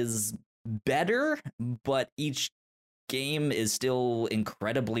trilogy is better, but each game is still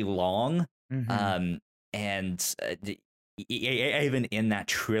incredibly long. And even in that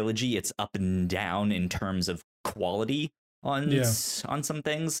trilogy, it's up and down in terms of quality on some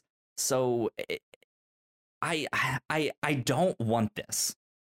things. So I don't want this,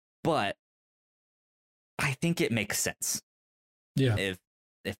 but I think it makes sense. Yeah.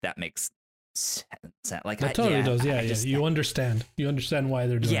 If that makes sense. Like, that totally does. Yeah. You understand why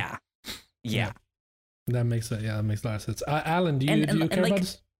they're doing it. Yeah. That makes it. Yeah, that makes a lot of sense. Alan, do you care about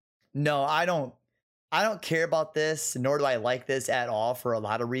this? No, I don't care about this, nor do I like this at all, for a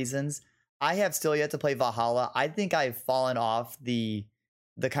lot of reasons. I have still yet to play Valhalla. I think I've fallen off the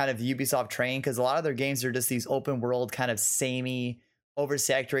kind of Ubisoft train, because a lot of their games are just these open world kind of samey,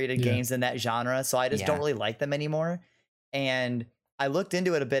 oversaturated games in that genre. So I just don't really like them anymore. And I looked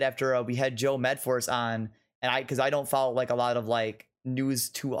into it a bit after we had Joe Medforce on, and because I don't follow like a lot of like news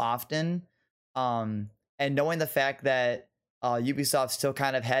too often. And knowing the fact that Ubisoft still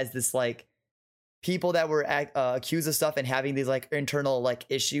kind of has this like people that were accused of stuff and having these like internal like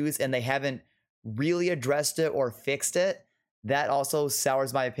issues, and they haven't really addressed it or fixed it, that also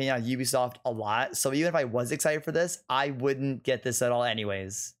sours my opinion on Ubisoft a lot. So even if I was excited for this, I wouldn't get this at all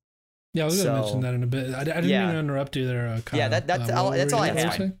anyways. Yeah, I was going to mention that in a bit. I didn't mean to interrupt you there, Kyle. Yeah, that's all I had.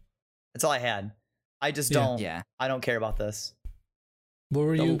 That's all I had. I just don't. Yeah. I don't care about this. What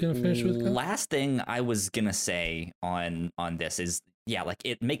were you going to finish with, Kyle? Last thing I was going to say on this is, like,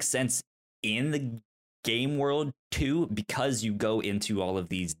 it makes sense in the game world too, because you go into all of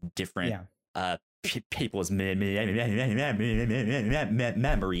these different people's memories,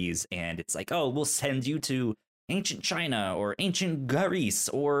 and it's like, oh, we'll send you to ancient China or ancient Greece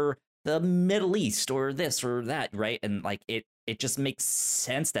or the Middle East or this or that, right? And like it just makes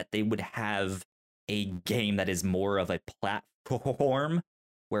sense that they would have a game that is more of a platform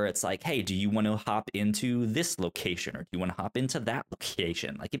where it's like, hey, do you want to hop into this location or do you want to hop into that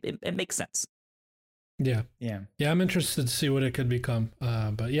location? Like it makes sense. Yeah. I'm interested to see what it could become.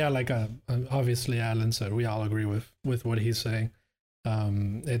 But yeah, like obviously Alan said, we all agree with what he's saying.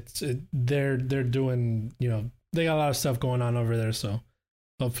 They're doing, they got a lot of stuff going on over there, so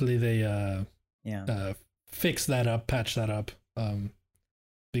hopefully they fix that up, patch that up,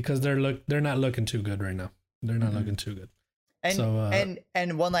 because they're not looking too good right now. They're not looking too good. And So,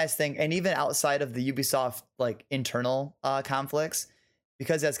 and one last thing, and even outside of the Ubisoft like internal conflicts,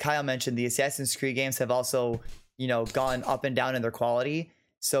 because as Kyle mentioned, the Assassin's Creed games have also, gone up and down in their quality.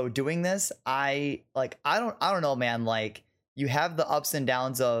 So doing this, I don't know, man. Like, you have the ups and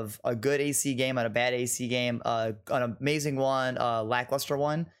downs of a good AC game and a bad AC game, an amazing one, a lackluster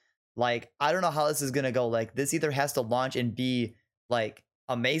one. Like, I don't know how this is gonna go. Like, this either has to launch and be like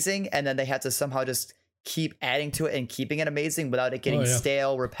amazing, and then they have to somehow just keep adding to it and keeping it amazing without it getting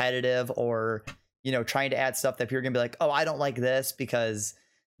stale, repetitive, or trying to add stuff that people are gonna be like, oh, I don't like this, because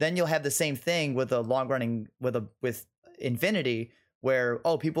then you'll have the same thing with a long running with Infinity, where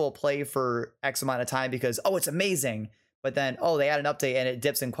people will play for X amount of time because it's amazing, but then they add an update and it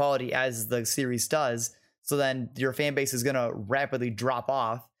dips in quality as the series does. So then your fan base is gonna rapidly drop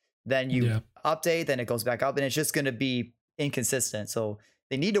off. Then you update, then it goes back up, and it's just gonna be inconsistent. So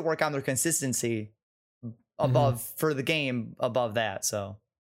they need to work on their consistency above for the game above that. So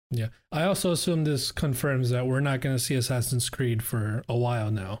yeah, I also assume this confirms that we're not going to see Assassin's Creed for a while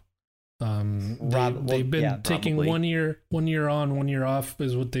now. They've been taking probably. 1 year on, 1 year off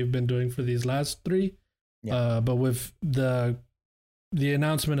is what they've been doing for these last three. Yeah. But with the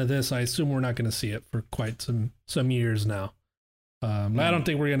announcement of this, I assume we're not going to see it for quite some years now. I don't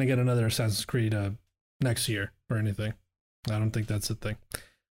think we're going to get another Assassin's Creed next year or anything. I don't think that's a thing.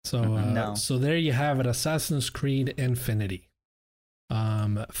 So so there you have it, Assassin's Creed Infinity.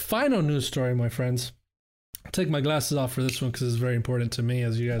 Final news story, my friends. I'll take my glasses off for this one because it's very important to me,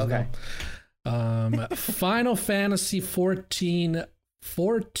 as you guys know. Final Fantasy 14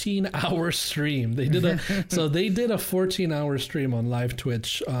 14-hour stream. They did a 14-hour stream on live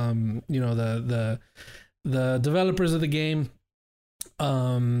Twitch. The developers of the game,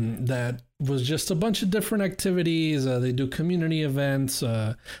 that was just a bunch of different activities. They do community events.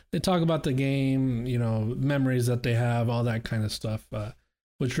 They talk about the game, memories that they have, all that kind of stuff,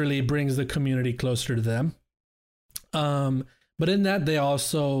 which really brings the community closer to them. But in that, they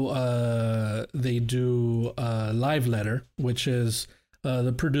also they do Live Letter, which is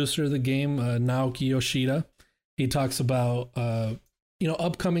the producer of the game, Naoki Yoshida. He talks about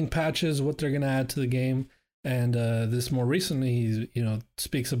upcoming patches, what they're going to add to the game. And this more recently, he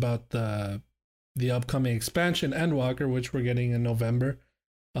speaks about the upcoming expansion, Endwalker, which we're getting in November,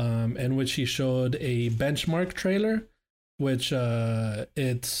 in which he showed a benchmark trailer, which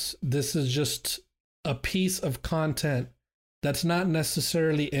this is just a piece of content that's not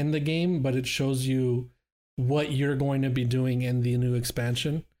necessarily in the game, but it shows you what you're going to be doing in the new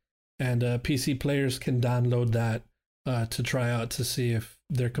expansion, and PC players can download that to try out to see if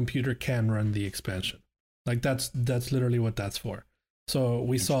their computer can run the expansion. Like that's literally what that's for. So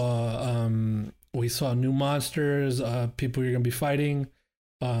we saw new monsters, people you're gonna be fighting,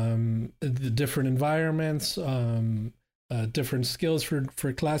 the different environments, different skills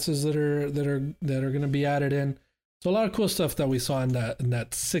for classes that are gonna be added in. So a lot of cool stuff that we saw in that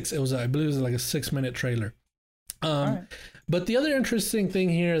I believe it was like a 6-minute trailer. Right. But the other interesting thing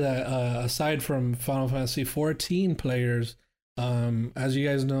here that aside from Final Fantasy 14 players, as you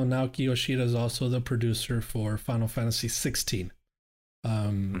guys know, Naoki Yoshida is also the producer for Final Fantasy 16.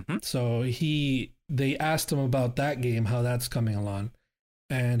 So they asked him about that game, how that's coming along,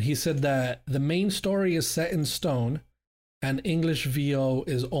 and he said that the main story is set in stone and English VO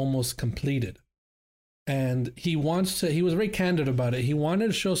is almost completed. And he was very candid about it. He wanted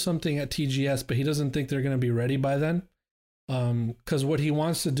to show something at TGS, but he doesn't think they're going to be ready by then. Because what he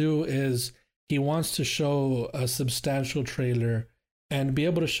wants to do is he wants to show a substantial trailer and be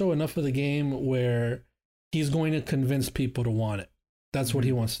able to show enough of the game where he's going to convince people to want it. That's what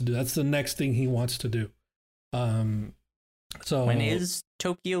he wants to do. That's the next thing he wants to do. So when is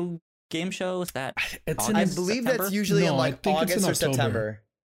Tokyo Game Show? Is that I believe September? That's usually in like August or September.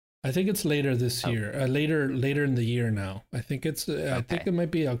 I think it's later this year. Later in the year now. I think it's. Okay. I think it might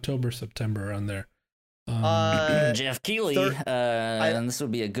be October, September, around there. Jeff Keighley, and this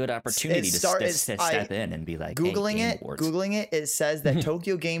would be a good opportunity to step in and be like, Googling it. It says that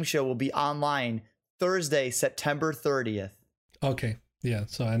Tokyo Game Show will be online Thursday, September 30th. Okay, yeah,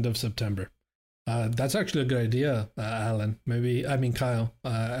 so end of September. That's actually a good idea, Alan. Kyle.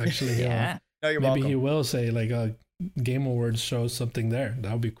 Actually, yeah. No, you're maybe welcome. He will say like a Game Awards shows something there.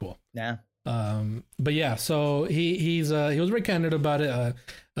 That would be cool. Yeah. But yeah, so he was very candid about it.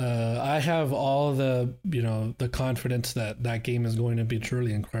 I have all the confidence that game is going to be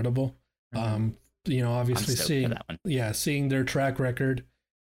truly incredible. Obviously seeing their track record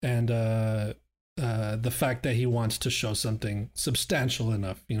and the fact that he wants to show something substantial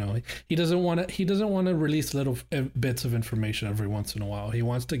enough. He doesn't want to release little bits of information every once in a while. He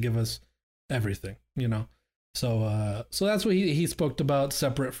wants to give us everything. So that's what he spoke about,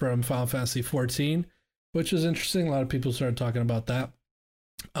 separate from Final Fantasy 14, which is interesting. A lot of people started talking about that.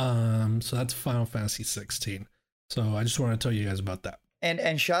 So that's Final Fantasy 16. So I just want to tell you guys about that.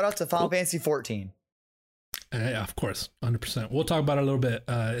 And shout out to Final Fantasy 14. Yeah, of course, 100%. We'll talk about it a little bit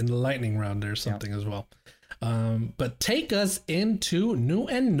in the lightning round or something as well. But take us into new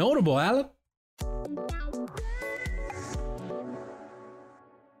and notable, Alan.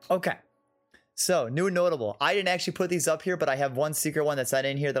 Okay. So, new and notable. I didn't actually put these up here, but I have one secret one that's not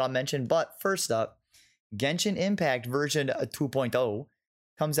in here that I'll mention. But first up, Genshin Impact version 2.0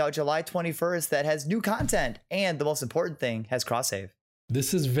 comes out July 21st that has new content. And the most important thing, has cross-save.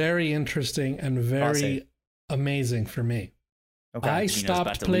 This is very interesting and very amazing for me. Okay. I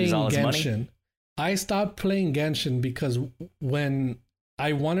stopped playing Genshin. I stopped playing Genshin because when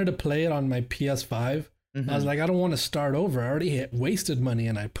I wanted to play it on my PS5, I was like, I don't want to start over. I already wasted money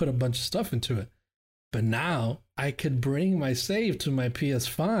and I put a bunch of stuff into it. But now I could bring my save to my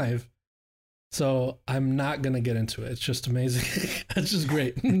PS5. So I'm not going to get into it. It's just amazing. That's just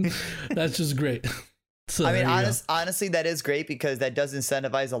great. That's just great. So I mean, honestly, that is great because that does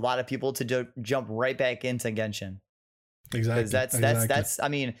incentivize a lot of people to jump right back into Genshin. Exactly. Because that's, I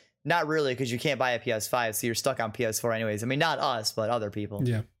mean, not really, because you can't buy a PS5, so you're stuck on PS4 anyways. I mean, not us, but other people.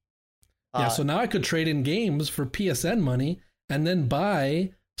 Yeah. Yeah, so now I could trade in games for PSN money and then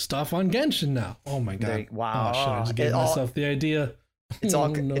buy stuff on Genshin now. Oh my god! Wow! Oh, shit, I just gave myself the idea. It's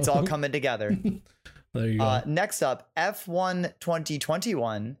all coming together. There you go. Next up, F1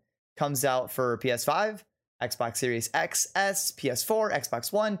 2021 comes out for PS5, Xbox Series XS, PS4,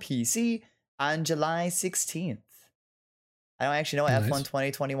 Xbox One, PC on July 16th. I don't actually know what F1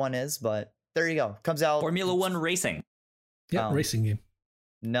 2021 is, but there you go. Comes out. Formula One racing. Yeah, racing game.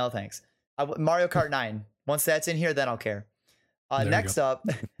 No thanks. Mario Kart 9. Once that's in here, then I'll care. Next up,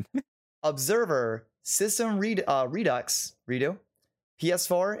 Observer System Redux Redo,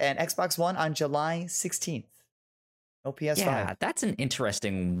 PS4 and Xbox One on July 16th. No PS5. Yeah, that's an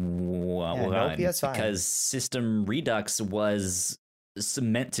interesting one. No PS5. Because System Redux was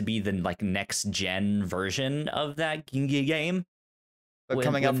meant to be the next gen version of that game. But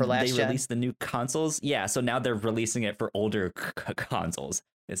coming up for last gen. They released the new consoles. Yeah, so now they're releasing it for older consoles.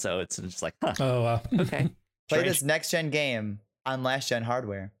 And so it's just like, huh. Oh, wow. Okay. Play this next gen game on last gen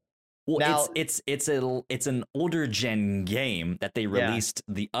hardware. Well, now, it's an older gen game that they released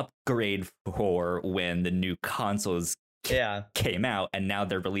the upgrade for when the new consoles came out, and now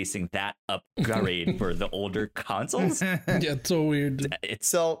they're releasing that upgrade for the older consoles. Yeah, it's so weird. It's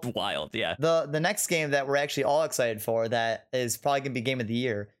so wild. Yeah. The next game that we're actually all excited for that is probably gonna be game of the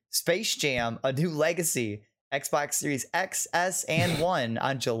year, Space Jam: A New Legacy, Xbox Series X, S, and One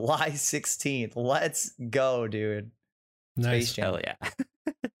on July 16th. Let's go, dude. Nice. Space Jam. Hell yeah.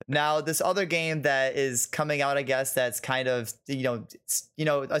 Now, this other game that is coming out, I guess that's kind of,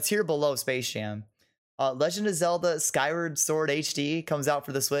 a tier below Space Jam. Legend of Zelda Skyward Sword HD comes out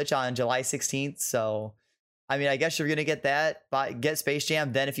for the Switch on July 16th. So, I mean, I guess you're going to get that, get Space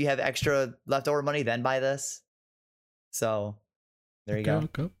Jam. Then if you have extra leftover money, then buy this. So, there you go.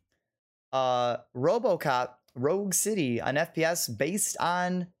 Okay. RoboCop Rogue City, an FPS based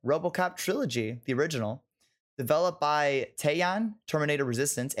on RoboCop Trilogy, the original. Developed by Teyon, Terminator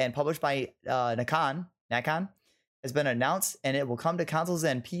Resistance, and published by Nacon, has been announced, and it will come to consoles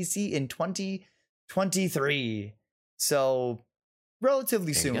and PC in 2023. So,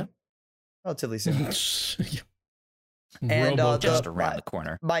 relatively soon. Relatively soon. And just around the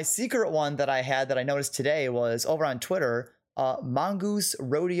corner. My secret one that I had that I noticed today was over on Twitter. Mongoose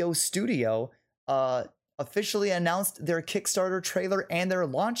Rodeo Studio officially announced their Kickstarter trailer and their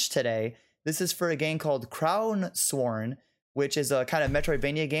launch today. This is for a game called Crown Sworn, which is a kind of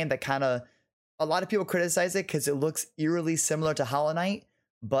Metroidvania game that a lot of people criticize it because it looks eerily similar to Hollow Knight,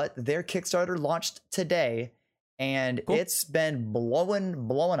 but their Kickstarter launched today and it's been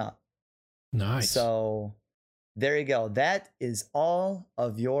blowing up. Nice. So there you go. That is all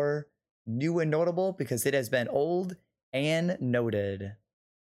of your new and notable because it has been old and noted.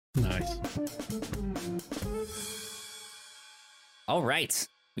 Nice. All right.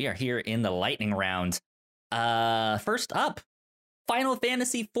 We are here in the lightning round. First up, Final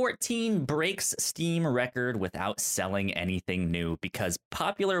Fantasy XIV breaks Steam record without selling anything new because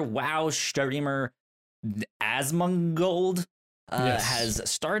popular WoW streamer Asmongold has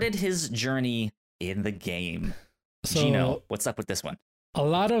started his journey in the game. So, Gino, what's up with this one? A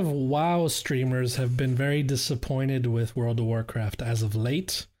lot of WoW streamers have been very disappointed with World of Warcraft as of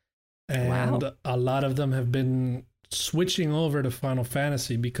late. And a lot of them have been switching over to Final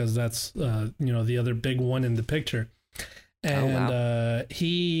Fantasy because that's the other big one in the picture. And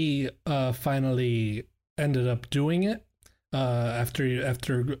he finally ended up doing it after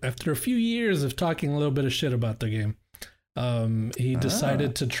a few years of talking a little bit of shit about the game. He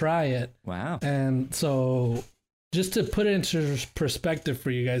decided to try it. Wow. And so just to put it into perspective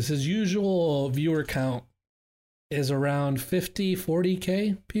for you guys, his usual viewer count is around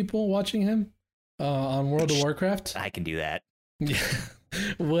 40K people watching him on World of Warcraft. I can do that. Yeah.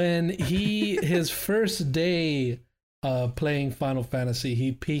 When his first day playing Final Fantasy,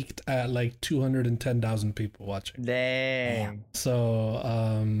 he peaked at like 210,000 people watching. Dang. So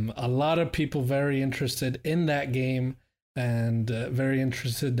a lot of people very interested in that game and very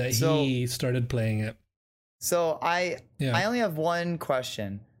interested that he started playing it. So I only have one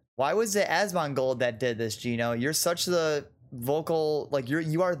question. Why was it Asmongold that did this, Gino? You're such the vocal, like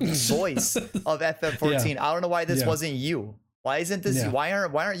you are the voice of FF14. I don't know why this wasn't you. Why isn't this? Why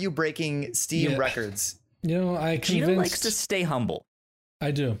aren't you breaking Steam records? You know, Gino likes to stay humble.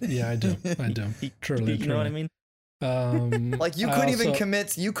 I do. Yeah, I do. Truly. You know what I mean? Like you couldn't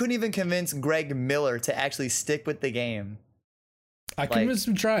even convince Greg Miller to actually stick with the game. I convinced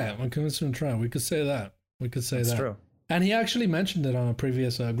him to try it. We could say that. That's true. And he actually mentioned it on a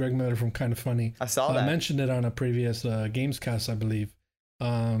previous Greg Miller from Kind of Funny. I saw that. Mentioned it on a previous Gamescast, I believe.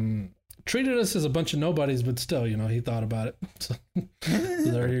 Treated us as a bunch of nobodies, but still, you know, he thought about it. So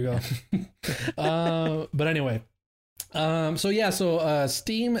there you go. But anyway, Steam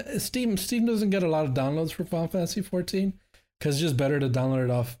doesn't get a lot of downloads for Final Fantasy 14 because it's just better to download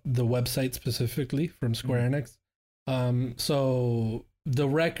it off the website specifically from Square Enix. So the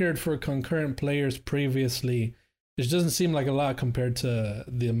record for concurrent players previously, which doesn't seem like a lot compared to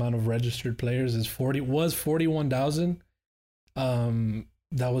the amount of registered players, was 41,000.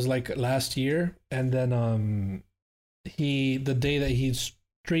 That was like last year, and then the day that he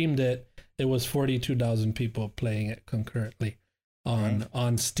streamed it, it was 42,000 people playing it concurrently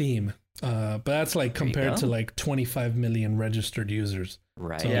on Steam. But that's like compared to like 25 million registered users.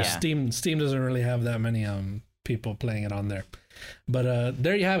 Right. So Steam doesn't really have that many people playing it on there. But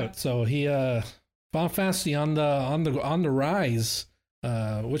there you have it. So he Final Fantasy on the rise,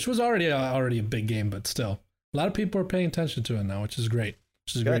 which was already a big game, but still a lot of people are paying attention to it now, which is great.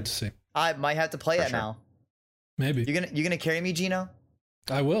 Which is great to see. I might have to play it now. Maybe. You gonna carry me, Gino?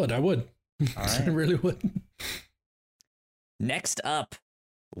 I would. All right. I really would. Next up,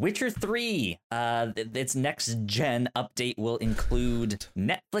 Witcher 3. Its next gen update will include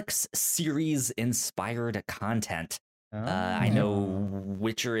Netflix series inspired content. I know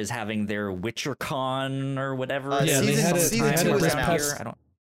Witcher is having their WitcherCon or whatever. Season 2 is now.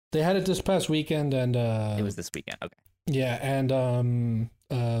 They had it this past weekend, and it was this weekend. Okay. Yeah, and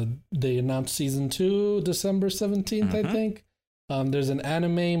they announced season 2 December 17th, I think. There's an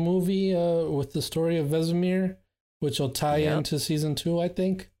anime movie with the story of Vesemir, which will tie into season 2, I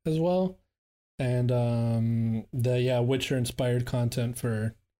think, as well. And Witcher inspired content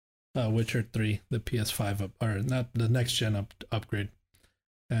for Witcher 3, the PS5 or not the next gen upgrade,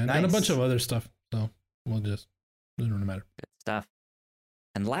 and a bunch of other stuff. So doesn't really matter. Good stuff.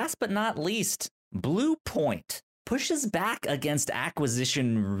 And last but not least, Blue Point pushes back against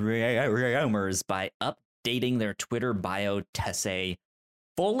acquisition rumors by updating their Twitter bio to say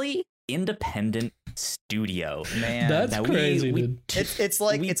fully independent studio. Man, that's crazy, dude. It's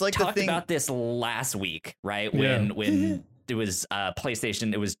like we talked the thing about this last week, right? When it was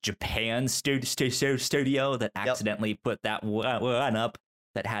PlayStation, it was Japan studio that accidentally put that one up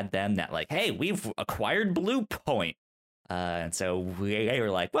that had them that like, hey, we've acquired Blue Point. And so we were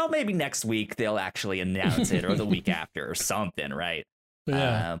like, well, maybe next week they'll actually announce it or the week after or something, right?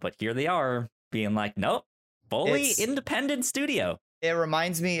 Yeah. But here they are being like, nope, fully independent studio. It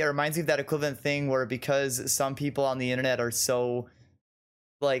reminds me of that equivalent thing where because some people on the internet are so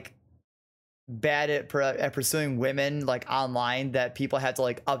like bad at pursuing women like online that people had to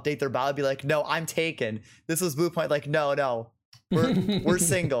like update their bio and be like, no, I'm taken. This was Blue Point. Like, no, we're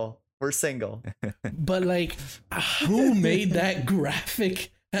single. We're single. But like, who made that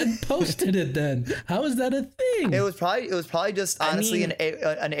graphic and posted it then? How is that a thing? It was probably just honestly an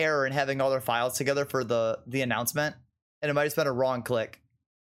error in having all their files together for the announcement, and it might have been a wrong click.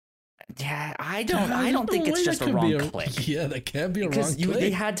 Yeah, I don't think it's just a wrong click. Yeah, that can't be a wrong click. They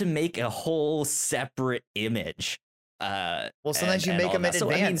had to make a whole separate image. Well, sometimes you make them in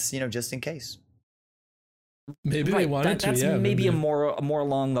advance, just in case. Maybe they wanted to. That's maybe a more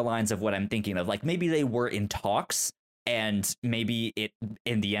along the lines of what I'm thinking of. Like maybe they were in talks, and maybe it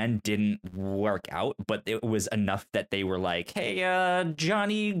in the end didn't work out, but it was enough that they were like, "Hey,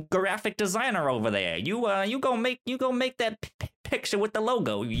 Johnny, graphic designer over there, you go make that picture with the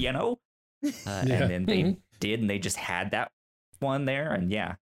logo, And then they did, and they just had that one there, and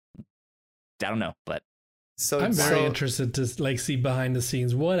I don't know, but So I'm very so, interested to like see behind the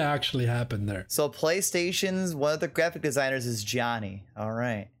scenes what actually happened there. So PlayStation's one of the graphic designers is Johnny. All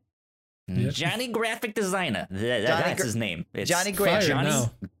right. Yeah. Johnny Graphic Designer. That's his name. It's Johnny Fired Graphic.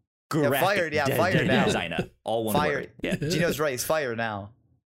 now. Graphic fired now. Designer. All one Fired. word. Yeah. Gino's right. He's fired now.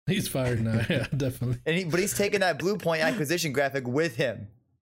 He's fired now. Yeah, definitely. But he's taking that Blue Point acquisition graphic with him.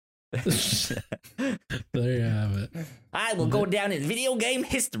 There you have it. I will go down in video game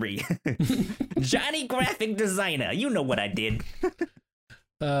history. Johnny Graphic Designer. You know what I did.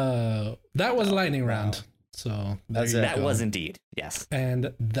 That was lightning round. So That's there you it. That go. was indeed. Yes.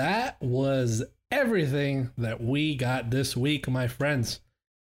 And that was everything that we got this week, my friends.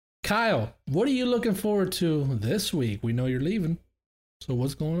 Kyle, what are you looking forward to this week? We know you're leaving. So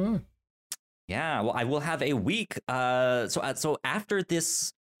what's going on? Yeah, well, I will have a week. So after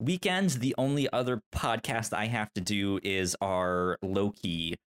this weekend, the only other podcast I have to do is our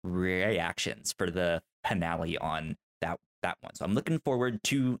Loki reactions for the finale on that one. So I'm looking forward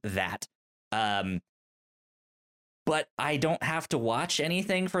to that. But I don't have to watch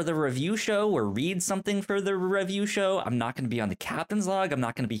anything for the review show or read something for the review show. I'm not going to be on the Captain's Log. I'm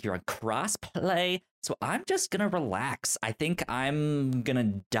not going to be here on Crossplay. So I'm just going to relax. I think I'm going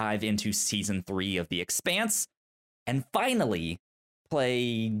to dive into season 3 of The Expanse and finally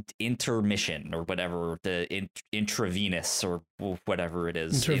play Intermission or whatever, the intravenous or whatever it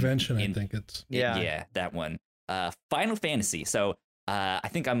is. Intervention, I think it's. Yeah, that one. Final Fantasy. So I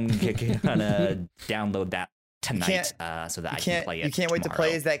think I'm gonna download that tonight so that I can play it. You can't wait to tomorrow.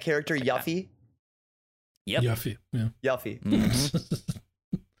 play as that character Yuffie. Yep. Yuffie. Yeah. Yuffie. Mhm.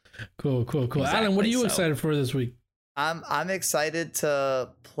 Cool. Exactly, Alan, what are you so- excited for this week? I'm excited to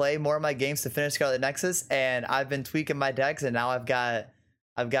play more of my games to finish Scarlet Nexus, and I've been tweaking my decks, and now I've got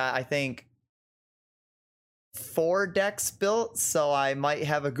I think 4 decks built, so I might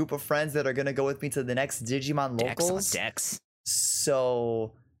have a group of friends that are gonna go with me to the next Digimon Dex on locals. Dex.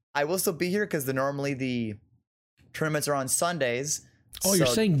 So I will still be here because normally the tournaments are on Sundays. Oh, you're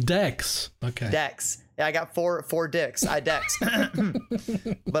So saying Dex. Okay. decks. Yeah, I got four dicks. I decks.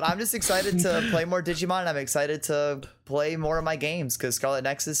 But I'm just excited to play more Digimon, and I'm excited to play more of my games because Scarlet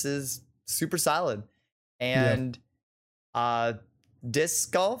Nexus is super solid. And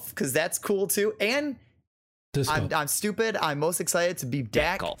disc golf, because that's cool too. And Disco. I'm stupid. I'm most excited to be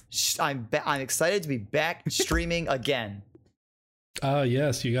back. golf. I'm excited to be back streaming again. Oh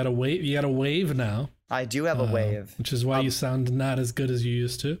yes, you got a wave. You got a wave now. I do have a wave. which is why you sound not as good as you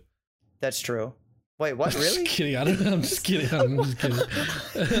used to. That's true. Wait, what? Really? Just kidding. I don't know. I'm just kidding. I'm just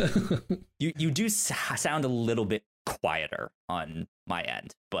kidding. You do sound a little bit quieter on my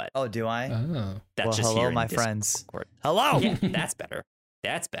end, but Oh, do I? Oh, that's well, just hello, here in my Discord. friends. Hello. Yeah, that's better.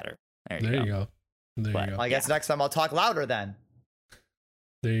 That's better. There there you you go. go. There But- you go. Well, I guess next time I'll talk louder then.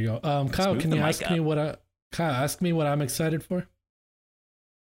 There you go. Kyle, move can the you mic ask me up. Kyle, ask me what I'm excited for?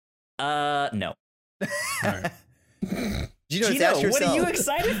 No. All right. Gino, just Gino, ask what yourself. are you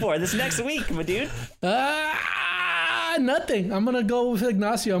excited for this next week, my dude? Nothing. I'm gonna go with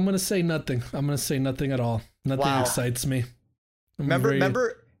Ignacio. I'm gonna say nothing. I'm gonna say nothing at all. Nothing Wow. excites me. I'm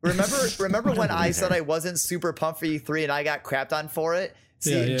Remember when I Loser. said I wasn't super pumped for E3 and I got crapped on for it?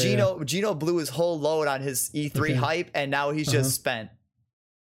 See, Yeah. Gino blew his whole load on his E3 Okay. hype, and now he's just spent.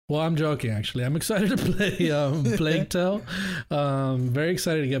 Well, I'm joking. Actually, I'm excited to play Plague Tale. Very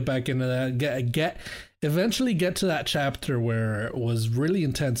excited to get back into that. Eventually get to that chapter where it was really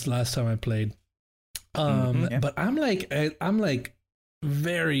intense last time I played. Yeah. But I'm like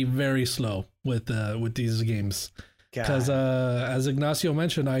very, very slow with these games because as Ignacio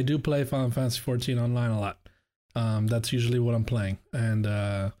mentioned, I do play Final Fantasy 14 online a lot. That's usually what I'm playing, and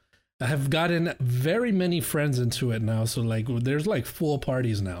I have gotten very many friends into it now. So like, there's like full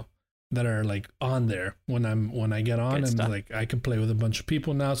parties now that are like on there when I get on, Good and stuff. like I can play with a bunch of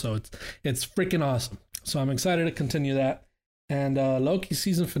people now. So it's freaking awesome. So I'm excited to continue that. And Loki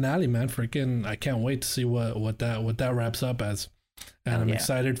season finale, man, freaking! I can't wait to see what that wraps up as. And Hell I'm yeah.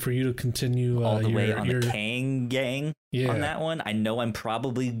 excited for you to continue All the way on your the Kang gang yeah on that one. I know I'm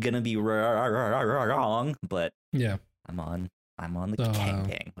probably gonna be wrong, but yeah. I'm on the So, Kang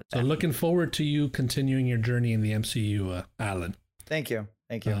gang. With So that. looking forward to you continuing your journey in the MCU, Alan. Thank you.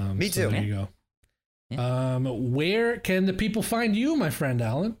 Me so too. There you go. Where can the people find you, my friend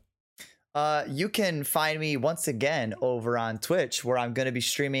Alan? You can find me once again over on Twitch, where I'm going to be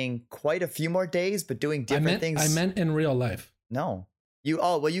streaming quite a few more days, but doing different things. I meant in real life. No. You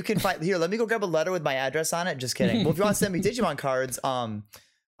can find here. Let me go grab a letter with my address on it. Just kidding. Well, if you want to send me Digimon cards, DM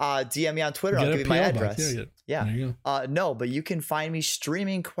me on Twitter. I'll Get a give you my PO address. box. Yeah. There you go. No, but you can find me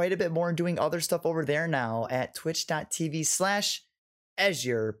streaming quite a bit more and doing other stuff over there now at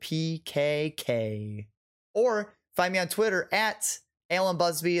twitch.tv/AzurePKK. Or find me on Twitter at Alan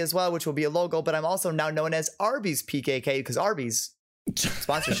Busby as well, which will be a logo, but I'm also now known as Arby's PKK because Arby's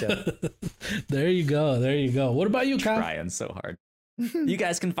sponsorship. There you go. There you go. What about you, Kyle? Trying so hard. You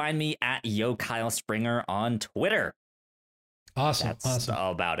guys can find me at Yo Kyle Springer on Twitter. Awesome. That's awesome.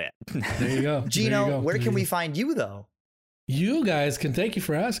 all about it. There you go. Gino, where can we find you though? You guys can, thank you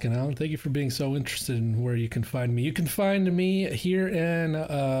for asking, Alan. Thank you for being so interested in where you can find me. You can find me here in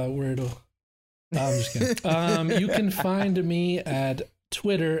where it'll. I'm just kidding. You can find me at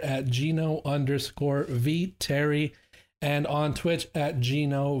Twitter at Gino_V Terry and on Twitch at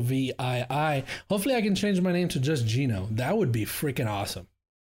Gino VII. Hopefully, I can change my name to just Gino. That would be freaking awesome.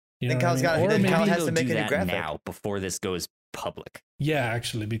 You know Then what I mean? Kyle's Or maybe Kyle has to do make a new that graphic. now before this goes public. Yeah,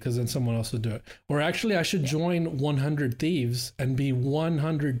 actually, because then someone else will do it. Or actually, I should join 100 Thieves and be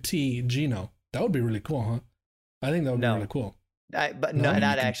 100T Gino. That would be really cool, huh? I think that would be really cool. But No, no, you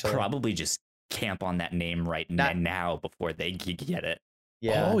not You can actually. Probably just camp on that name right now before they get it.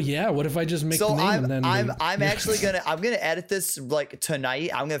 Yeah. Oh yeah. What if I just make So the name I'm and then I'm actually gonna edit this like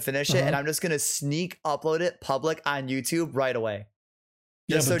tonight. I'm gonna finish it and I'm just gonna sneak upload it public on YouTube right away.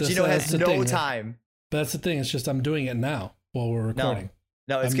 Just Yeah, so but Gino that's has the no thing. time. But that's the thing. It's just I'm doing it now while we're recording.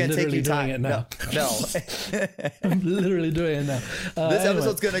 No, it's I'm gonna take literally you time. doing it now. No. I'm literally doing it now. This Anyway.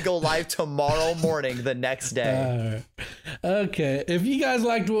 episode's gonna go live tomorrow morning, the next day. All right. Okay. If you guys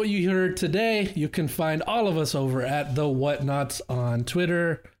liked what you heard today, you can find all of us over at The Whatnots on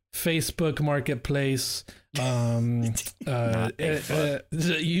Twitter, Facebook Marketplace,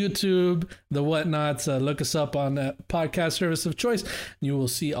 YouTube, The Whatnots. Look us up on the podcast service of choice. You will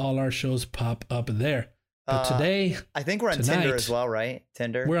see all our shows pop up there. But today, I think we're on Tinder as well, right?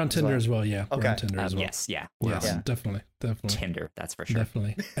 Tinder. we're on Tinder as well. Yeah. Okay. We're on Tinder as well. Yes, yeah. Yes, Yeah. definitely. Tinder, that's for sure.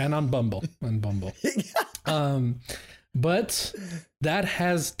 Definitely. And on Bumble. But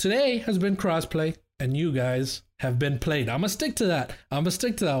today has been crossplay, and you guys have been played. I'm gonna stick to that.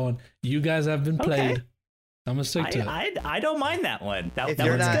 one. You guys have been played. Okay. I'm gonna stick to it. I don't mind that one. That If one's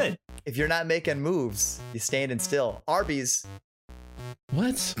you're not- good. If you're not making moves, you're standing still. Arby's.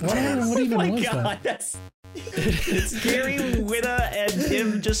 What even Oh my was god, that? it's Gary Whitta and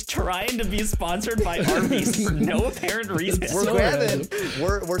him just trying to be sponsored by Arby's for no apparent reason. We're So grabbing.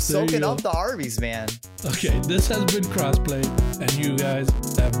 random. We're soaking go. up the Arby's, man. Okay, this has been crossplay, and you guys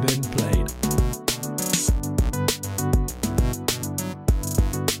have been played.